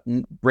were not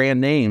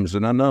brand names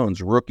and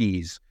unknowns,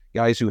 rookies,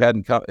 guys who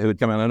had come out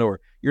of nowhere.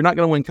 You're not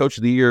going to win Coach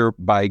of the Year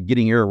by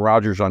getting Aaron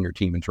Rodgers on your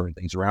team and turning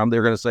things around.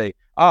 They're going to say,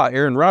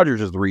 Aaron Rodgers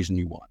is the reason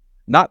you won,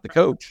 not the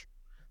coach.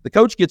 The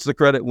coach gets the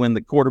credit when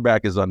the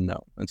quarterback is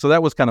unknown. And so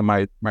that was kind of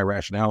my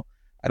rationale.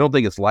 I don't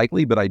think it's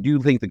likely, but I do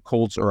think the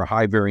Colts are a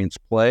high variance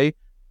play.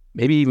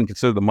 Maybe even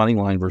consider the money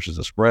line versus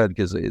a spread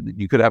because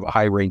you could have a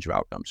high range of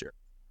outcomes here.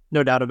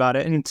 No doubt about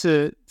it. And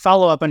to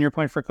follow up on your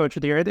point for Coach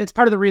of the Year, it's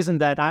part of the reason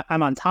that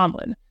I'm on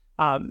Tomlin.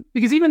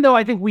 Because even though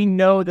I think we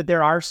know that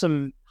there are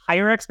some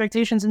higher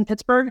expectations in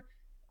Pittsburgh,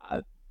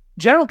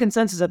 general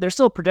consensus is that they're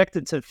still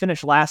predicted to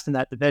finish last in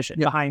that division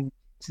behind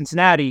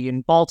Cincinnati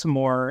and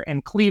Baltimore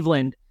and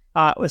Cleveland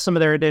with some of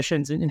their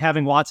additions and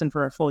having Watson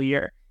for a full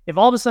year. If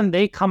all of a sudden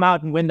they come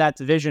out and win that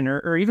division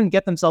or even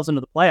get themselves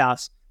into the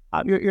playoffs,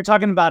 you're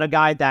talking about a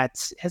guy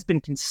that has been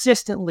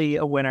consistently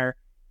a winner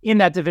in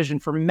that division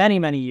for many,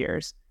 many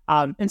years.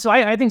 And so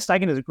I think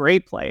Steichen is a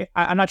great play.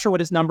 I'm not sure what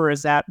his number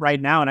is at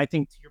right now. And I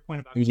think to your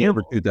point about It was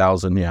over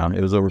 2,000. Yeah,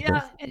 it was over.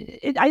 Yeah,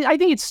 I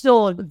think it's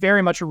still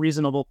very much a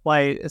reasonable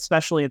play,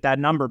 especially at that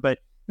number. But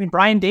I mean,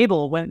 Brian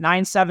Dable went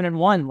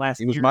 9-7-1 last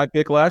year. He was my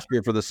pick last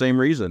year for the same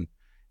reason.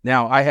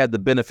 Now, I had the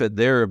benefit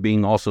there of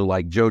being also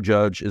like Joe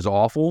Judge is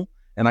awful,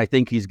 and I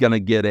think he's going to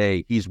get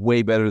he's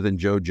way better than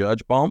Joe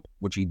Judge bump,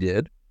 which he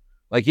did.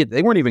 Like,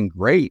 they weren't even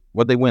great.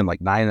 What'd they win, like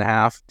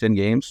 9.5, 10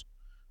 games?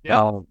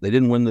 Yeah. They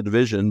didn't win the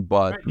division,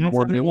 but he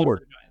won the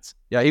award.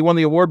 Yeah, he won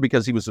the award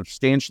because he was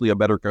substantially a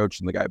better coach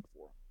than the guy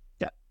before.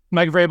 Yeah.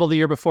 Mike Vrabel the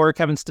year before,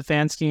 Kevin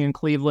Stefanski in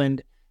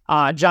Cleveland,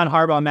 John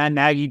Harbaugh, Matt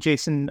Nagy,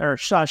 Sean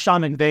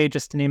McVay,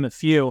 just to name a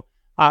few,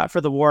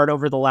 for the award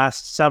over the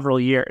last several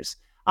years.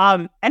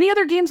 Any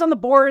other games on the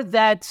board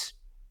that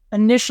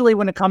initially,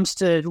 when it comes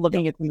to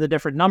looking at the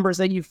different numbers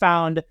that you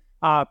found,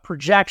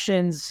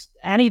 projections,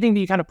 anything that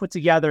you kind of put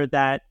together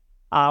that,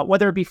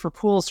 whether it be for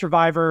Pool,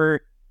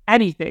 Survivor,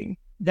 anything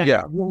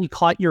that really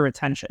caught your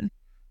attention?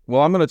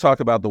 Well, I'm going to talk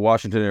about the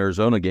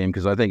Washington-Arizona game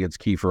because I think it's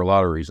key for a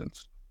lot of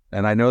reasons.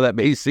 And I know that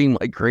may seem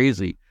like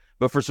crazy,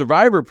 but for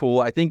Survivor Pool,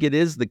 I think it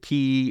is the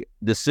key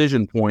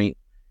decision point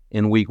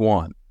in week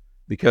 1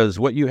 because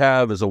what you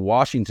have is a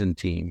Washington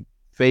team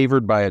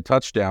favored by a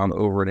touchdown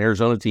over an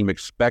Arizona team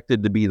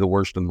expected to be the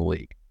worst in the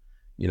league.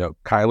 You know,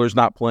 Kyler's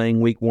not playing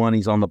week 1.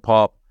 He's on the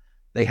pup.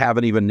 They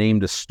haven't even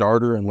named a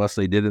starter unless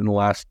they did it in the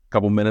last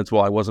couple minutes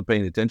while I wasn't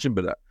paying attention.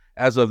 But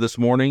as of this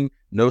morning,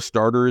 no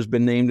starter has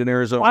been named in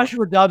Arizona.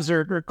 Joshua Dobbs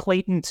or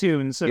Clayton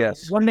Tune. So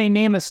when they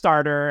name a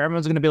starter,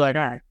 everyone's going to be like,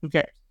 all right, who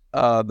cares?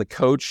 The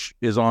coach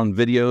is on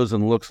videos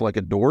and looks like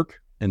a dork,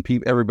 and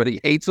everybody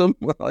hates him.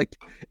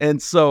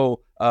 And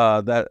so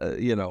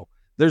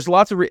there's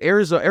lots of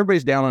Arizona.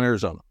 Everybody's down on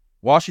Arizona.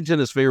 Washington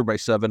is favored by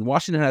 7.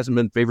 Washington hasn't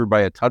been favored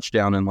by a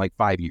touchdown in like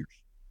 5 years.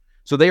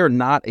 So they are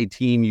not a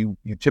team you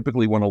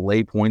typically want to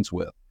lay points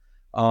with.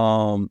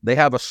 They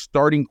have a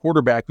starting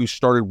quarterback who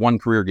started 1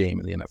 career game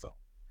in the NFL,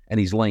 and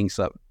he's laying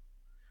 7.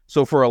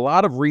 So for a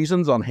lot of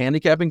reasons on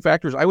handicapping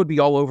factors, I would be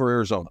all over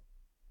Arizona.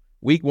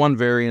 Week 1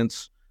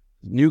 variance,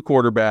 new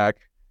quarterback,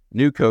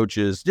 new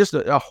coaches, just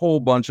a whole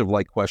bunch of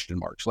like question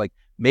marks. Like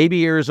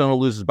maybe Arizona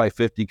loses by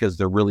 50 because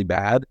they're really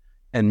bad,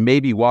 and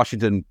maybe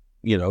Washington,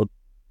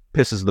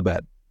 pisses the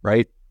bed,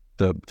 right?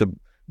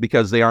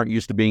 Because they aren't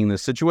used to being in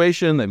this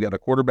situation. They've got a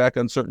quarterback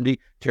uncertainty.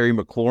 Terry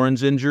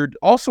McLaurin's injured.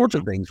 All sorts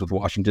of things with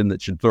Washington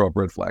that should throw up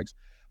red flags.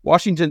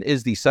 Washington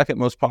is the second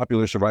most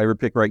popular Survivor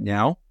pick right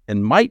now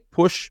and might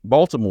push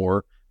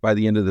Baltimore by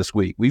the end of this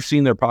week. We've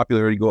seen their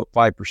popularity go up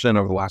 5%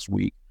 over the last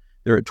week.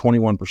 They're at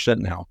 21%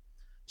 now.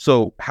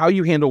 So how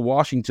you handle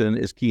Washington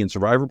is key in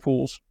Survivor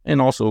pools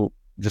and also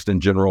just in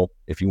general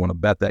if you want to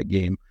bet that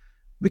game.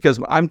 Because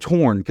I'm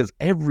torn because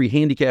every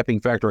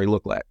handicapping factor I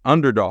look at,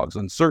 underdogs,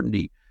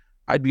 uncertainty,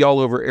 I'd be all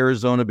over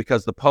Arizona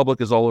because the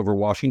public is all over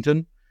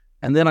Washington.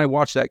 And then I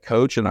watch that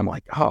coach and I'm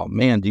like, oh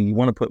man, do you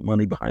want to put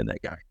money behind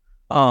that guy?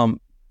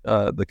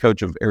 The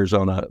coach of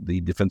Arizona,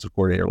 the defensive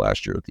coordinator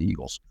last year with the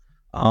Eagles.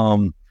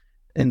 And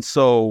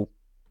so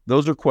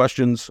those are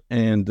questions.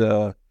 And,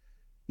 that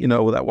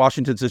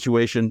Washington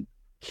situation,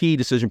 key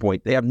decision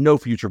point, they have no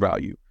future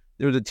value.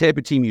 They're the type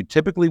of team you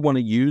typically want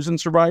to use in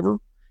Survivor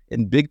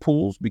in big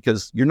pools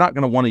because you're not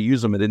going to want to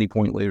use them at any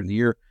point later in the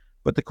year.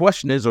 But the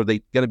question is, are they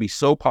going to be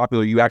so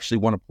popular you actually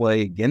want to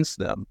play against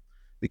them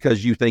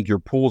because you think your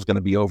pool is going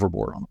to be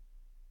overboard on them,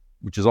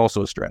 which is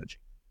also a strategy.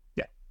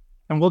 Yeah.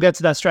 And we'll get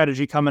to that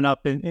strategy coming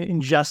up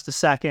in just a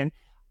second.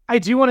 I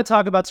do want to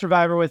talk about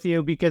Survivor with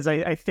you because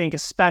I think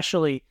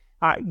especially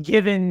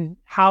given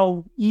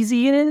how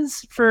easy it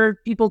is for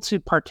people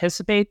to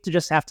participate, to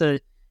just have to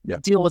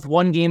deal with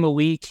 1 game a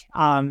week.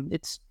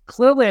 It's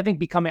clearly, I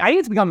think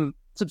it's become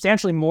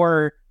substantially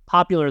more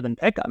popular than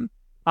Pick'em.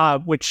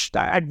 Which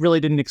I really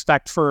didn't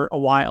expect for a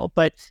while.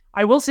 But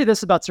I will say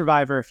this about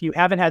Survivor. If you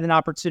haven't had an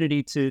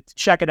opportunity to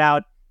check it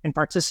out and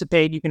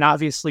participate, you can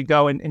obviously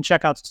go and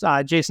check out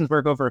Jason's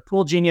work over at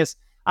Pool Genius.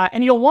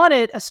 And you'll want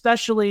it,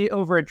 especially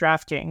over at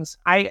DraftKings.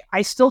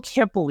 I still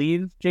can't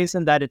believe,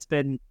 Jason, that it's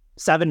been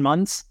 7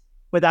 months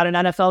without an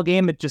NFL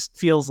game. It just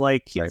feels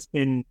like it's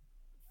been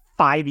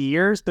 5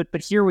 years, but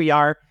here we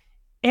are.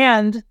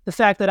 And the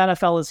fact that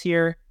NFL is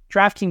here,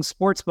 DraftKings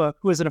Sportsbook,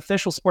 who is an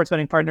official sports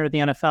betting partner of the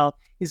NFL,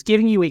 is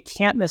giving you a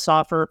can't-miss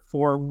offer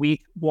for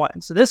week 1.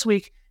 So this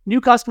week,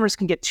 new customers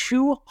can get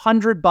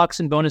 $200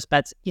 in bonus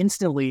bets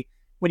instantly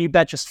when you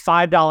bet just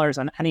 $5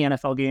 on any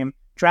NFL game.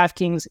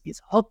 DraftKings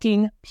is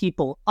hooking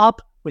people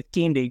up with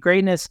game day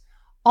greatness.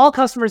 All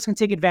customers can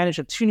take advantage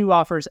of 2 new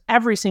offers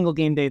every single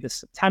game day this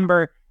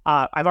September.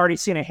 I've already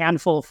seen a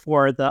handful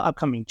for the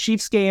upcoming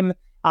Chiefs game,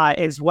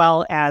 as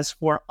well as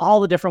for all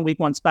the different week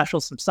 1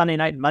 specials, some Sunday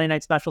night and Monday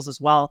night specials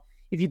as well.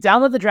 If you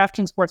download the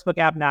DraftKings Sportsbook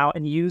app now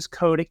and use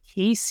code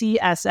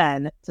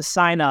KCSN to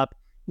sign up,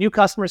 new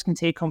customers can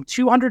take home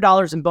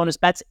 $200 in bonus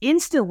bets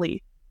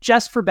instantly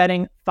just for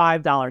betting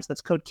 $5.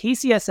 That's code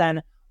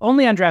KCSN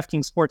only on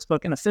DraftKings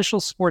Sportsbook, an official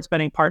sports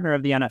betting partner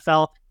of the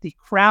NFL. The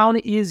crown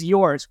is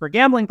yours. For a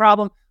gambling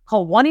problem,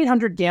 call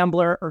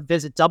 1-800-GAMBLER or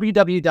visit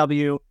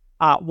www.draftkings.com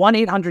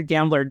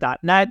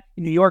 1-800-GAMBLER.net.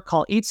 In New York,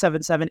 call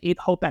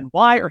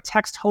 877-8-HOPE-NY or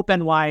text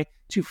HOPE-NY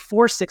to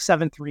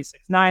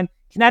 467-369.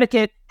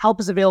 Connecticut, help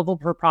is available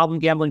for problem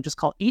gambling. Just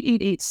call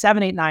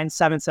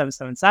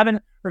 888-789-7777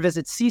 or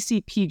visit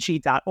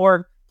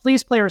ccpg.org.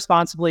 Please play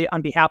responsibly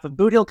on behalf of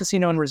Boot Hill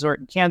Casino and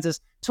Resort in Kansas.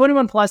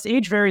 21 plus,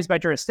 age varies by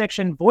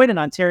jurisdiction, void in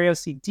Ontario.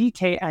 See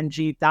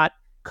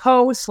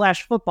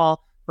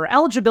dkng.co/football for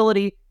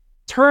eligibility,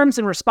 terms,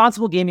 and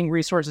responsible gaming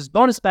resources.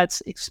 Bonus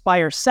bets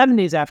expire 7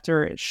 days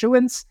after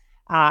issuance.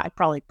 I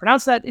probably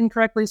pronounced that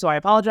incorrectly, so I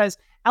apologize.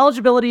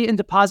 Eligibility and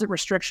deposit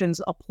restrictions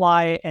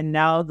apply, and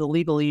now the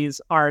legalese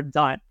are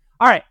done.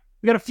 All right,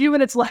 we got a few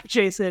minutes left,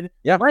 Jason.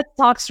 Yeah. Let's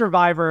talk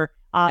Survivor.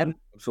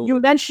 You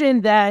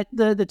mentioned that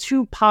the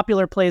two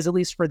popular plays, at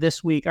least for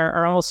this week,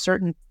 are almost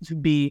certain to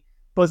be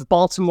both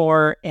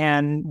Baltimore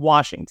and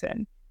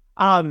Washington.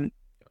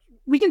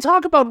 We can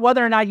talk about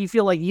whether or not you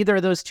feel like either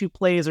of those two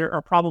plays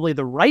are probably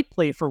the right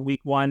play for week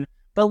one,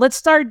 but let's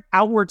start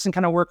outwards and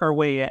kind of work our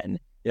way in.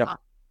 Yeah.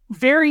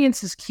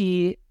 Variance is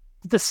key.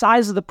 The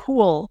size of the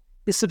pool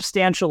is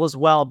substantial as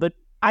well. But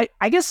I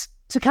guess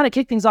to kind of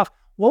kick things off,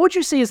 what would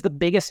you say is the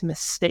biggest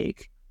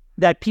mistake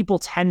that people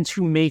tend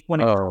to make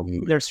when it comes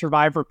to their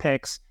Survivor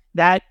picks,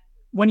 that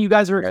when you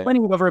guys are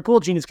explaining over a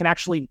Pool Genius can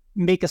actually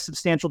make a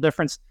substantial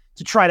difference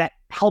to try to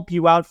help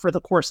you out for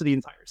the course of the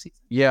entire season?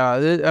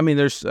 Yeah, I mean,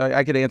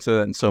 I could answer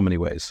that in so many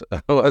ways.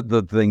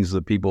 The things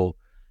that people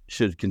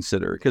should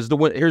consider, because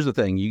here's the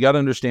thing: you got to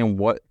understand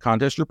what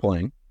contest you're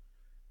playing.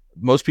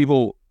 Most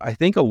people, I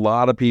think, a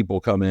lot of people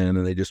come in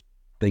and they just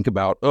think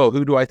about,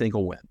 who do I think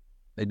will win?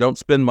 They don't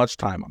spend much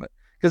time on it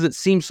because it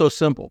seems so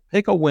simple.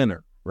 Pick a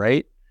winner,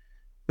 right?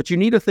 But you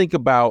need to think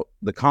about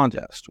the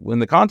contest. When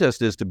the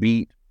contest is to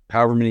beat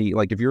however many,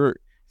 like if you're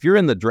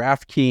in the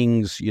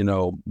DraftKings,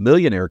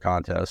 millionaire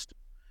contest,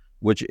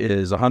 which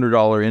is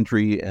 $100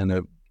 entry and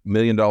 $1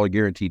 million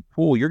guaranteed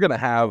pool, you're going to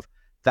have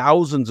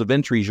thousands of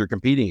entries you're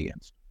competing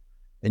against.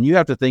 And you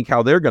have to think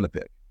how they're going to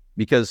pick,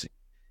 because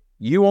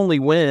you only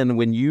win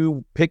when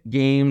you pick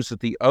games that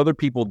the other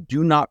people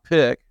do not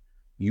pick.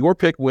 Your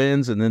pick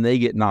wins and then they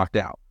get knocked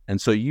out.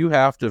 And so you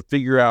have to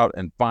figure out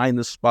and find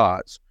the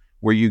spots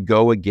where you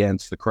go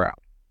against the crowd.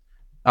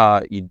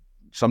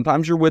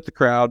 Sometimes you're with the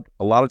crowd.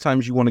 A lot of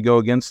times you want to go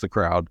against the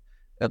crowd,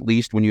 at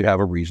least when you have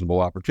a reasonable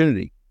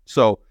opportunity.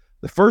 So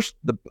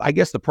I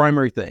guess the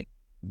primary thing,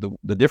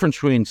 the difference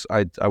between,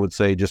 I would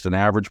say, just an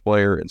average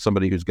player and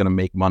somebody who's going to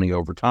make money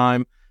over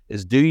time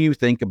is, do you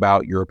think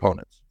about your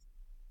opponents?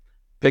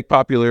 Pick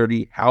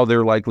popularity, how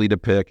they're likely to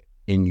pick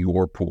in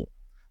your pool.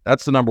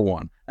 That's the number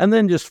one. And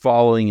then just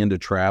falling into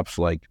traps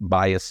like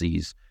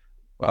biases.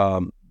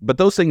 But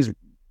those things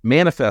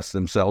manifest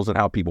themselves in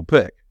how people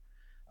pick.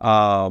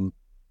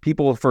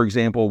 People, for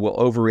example, will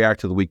overreact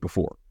to the week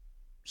before.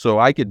 So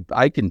I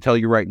can tell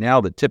you right now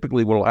that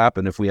typically what will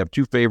happen if we have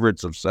two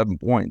favorites of 7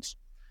 points,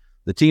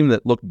 the team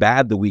that looked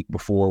bad the week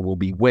before will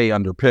be way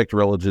underpicked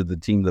relative to the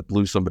team that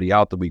blew somebody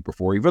out the week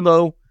before, even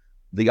though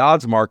the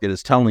odds market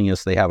is telling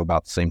us they have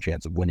about the same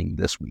chance of winning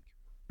this week,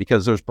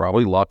 because there's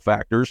probably luck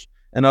factors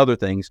and other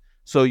things.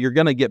 So you're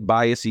going to get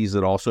biases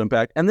that also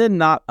impact, and then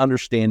not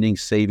understanding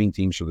saving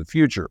teams for the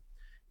future.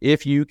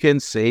 If you can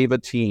save a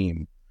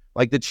team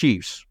like the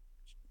Chiefs,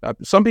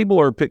 some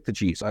people are pick the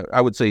Chiefs. I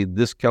would say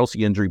this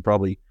Kelce injury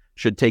probably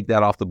should take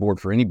that off the board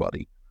for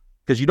anybody,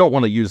 because you don't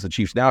want to use the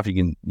Chiefs now if you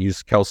can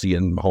use Kelce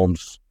and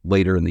Mahomes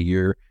later in the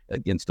year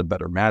against a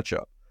better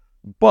matchup.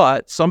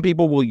 But some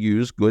people will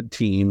use good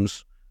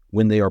teams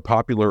when they are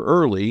popular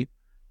early,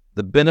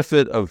 the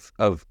benefit of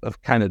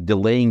kind of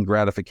delaying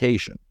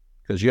gratification,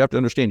 because you have to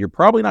understand you're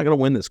probably not going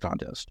to win this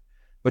contest,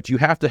 but you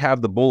have to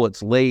have the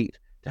bullets late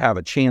to have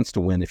a chance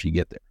to win if you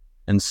get there.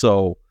 And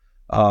so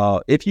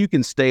if you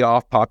can stay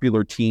off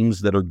popular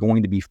teams that are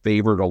going to be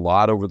favored a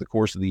lot over the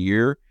course of the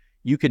year,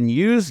 you can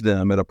use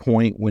them at a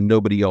point when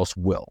nobody else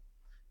will.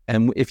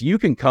 And if you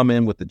can come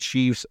in with the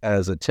Chiefs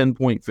as a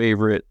 10-point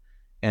favorite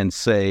and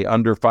say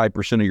under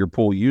 5% of your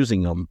pool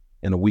using them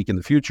in a week in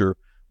the future,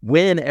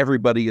 when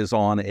everybody is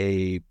on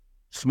a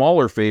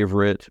smaller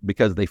favorite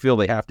because they feel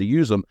they have to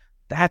use them,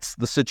 that's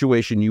the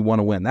situation you want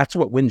to win. That's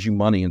what wins you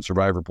money in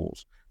Survivor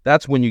pools.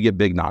 That's when you get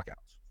big knockouts.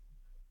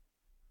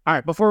 All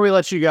right, before we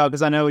let you go,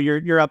 because I know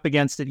you're up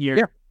against it here.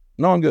 Yeah,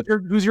 no, I'm good.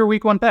 Who's your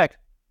week one pick?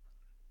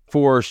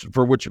 For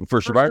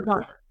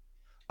Survivor?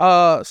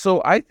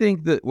 So I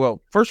think that,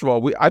 well, first of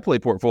all, I play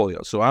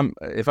portfolio. So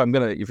if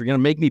you're gonna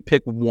make me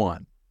pick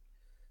one,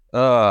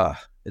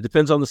 it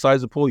depends on the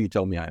size of pool you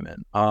tell me I'm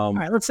in. All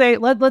right, let's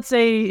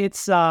say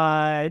it's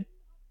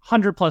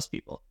 100 plus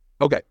people.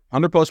 Okay,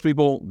 100 plus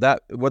people.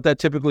 What that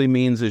typically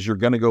means is you're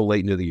gonna go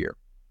late into the year.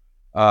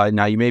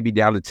 Now you may be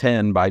down to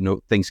 10 by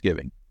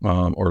Thanksgiving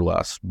or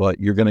less, but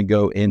you're gonna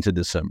go into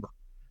December.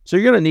 So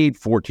you're gonna need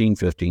 14,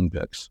 15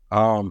 picks.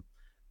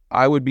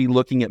 I would be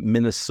looking at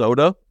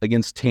Minnesota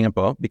against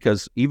Tampa,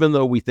 because even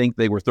though we think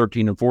they were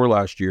 13-4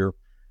 last year,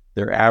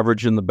 they're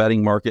average in the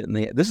betting market, and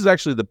this is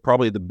actually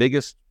probably the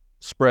biggest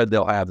spread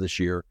they'll have this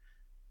year.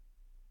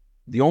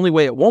 The only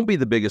way it won't be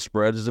the biggest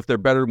spread is if they're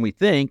better than we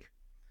think,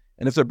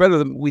 and if they're better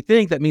than we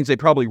think, that means they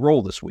probably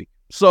roll this week.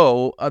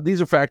 So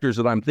these are factors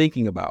that I'm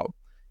thinking about.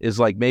 Is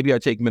like maybe I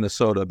take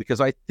Minnesota because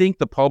I think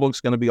the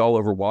public's going to be all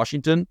over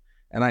Washington,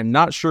 and I'm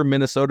not sure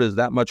Minnesota is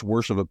that much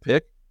worse of a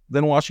pick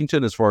than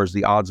Washington as far as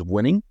the odds of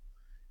winning,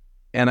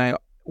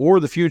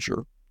 or the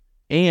future.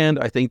 And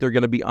I think they're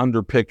going to be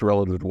underpicked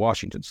relative to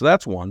Washington. So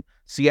that's one.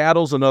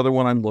 Seattle's another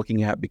one I'm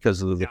looking at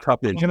because of the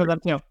Cup injury.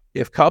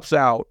 If Cup's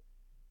out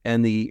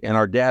and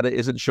our data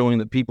isn't showing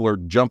that people are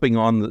jumping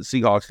on the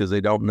Seahawks because they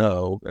don't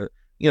know,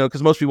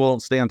 because most people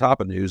don't stay on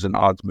top of news and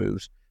odds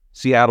moves.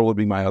 Seattle would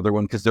be my other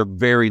one because they're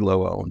very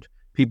low owned.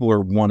 People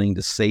are wanting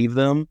to save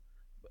them,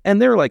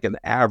 and they're like an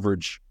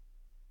average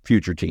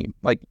future team.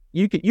 Like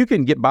you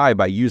can get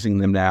by using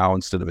them now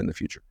instead of in the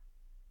future.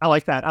 I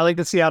like that. I like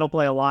the Seattle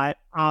play a lot.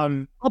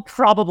 I'll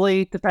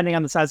probably, depending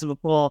on the size of the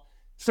pool,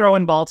 throw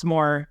in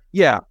Baltimore.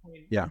 Yeah.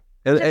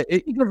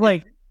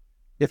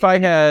 If I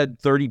had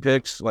 30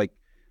 picks, like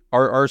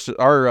our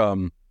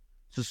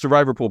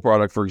survivor pool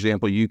product, for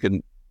example, you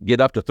can get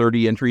up to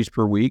 30 entries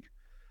per week.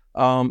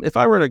 If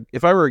I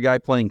were a guy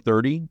playing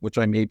 30, which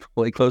I may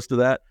play close to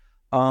that,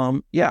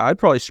 I'd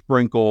probably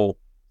sprinkle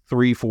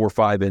 3, 4,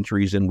 5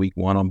 entries in week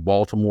 1 on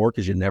Baltimore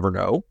because you never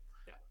know.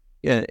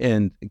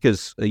 And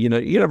because, you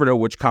never know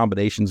which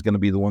combination is going to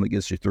be the one that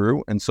gets you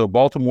through. And so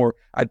Baltimore,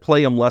 I'd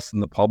play them less than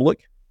the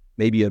public,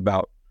 maybe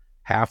about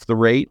half the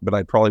rate, but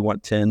I'd probably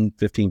want 10,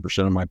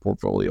 15% of my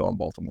portfolio on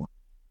Baltimore.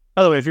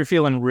 By the way, if you're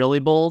feeling really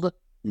bold,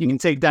 you can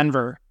take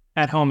Denver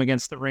at home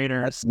against the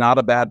Raiders. That's not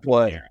a bad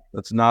play.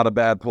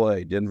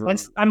 Denver.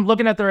 I'm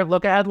looking at their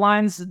look-ahead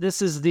lines.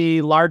 This is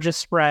the largest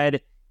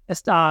spread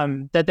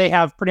that they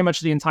have pretty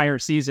much the entire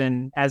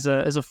season as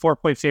a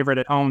 4-point favorite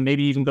at home.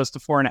 Maybe even goes to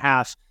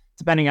 4.5,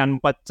 depending on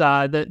what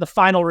the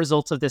final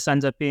results of this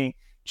ends up being.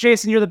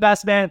 Jason, you're the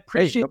best, man.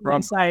 Appreciate the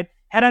insight.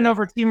 Head on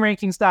over to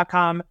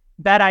teamrankings.com,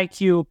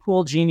 BetIQ,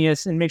 Pool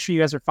Genius, and make sure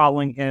you guys are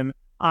following him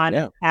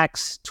on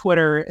X,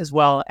 Twitter as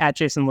well, at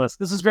Jason Lisk.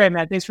 This is great,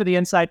 man. Thanks for the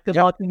insight. Good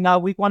luck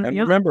in week 1. And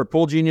remember,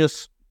 Pool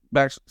Genius /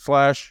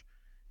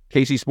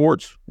 KC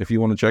Sports if you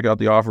want to check out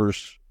the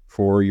offers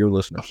for your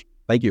listeners.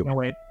 Thank you. No,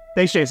 wait.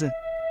 Thanks, Jason.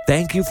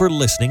 Thank you for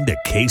listening to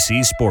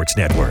KC Sports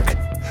Network.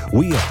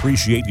 We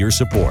appreciate your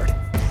support.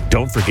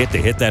 Don't forget to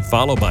hit that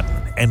follow button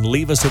and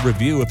leave us a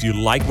review if you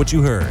like what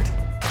you heard.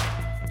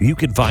 You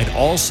can find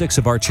all 6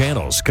 of our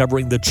channels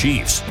covering the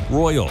Chiefs,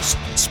 Royals,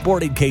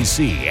 Sporting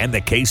KC, and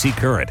the KC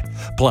Current,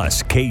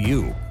 plus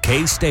KU,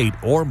 K-State,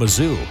 or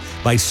Mizzou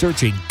by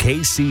searching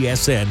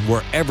KCSN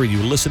wherever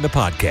you listen to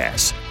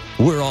podcasts.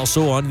 We're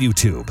also on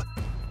YouTube.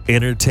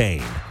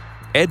 Entertain,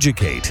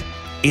 educate,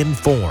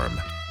 inform.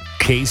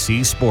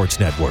 KC Sports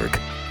Network.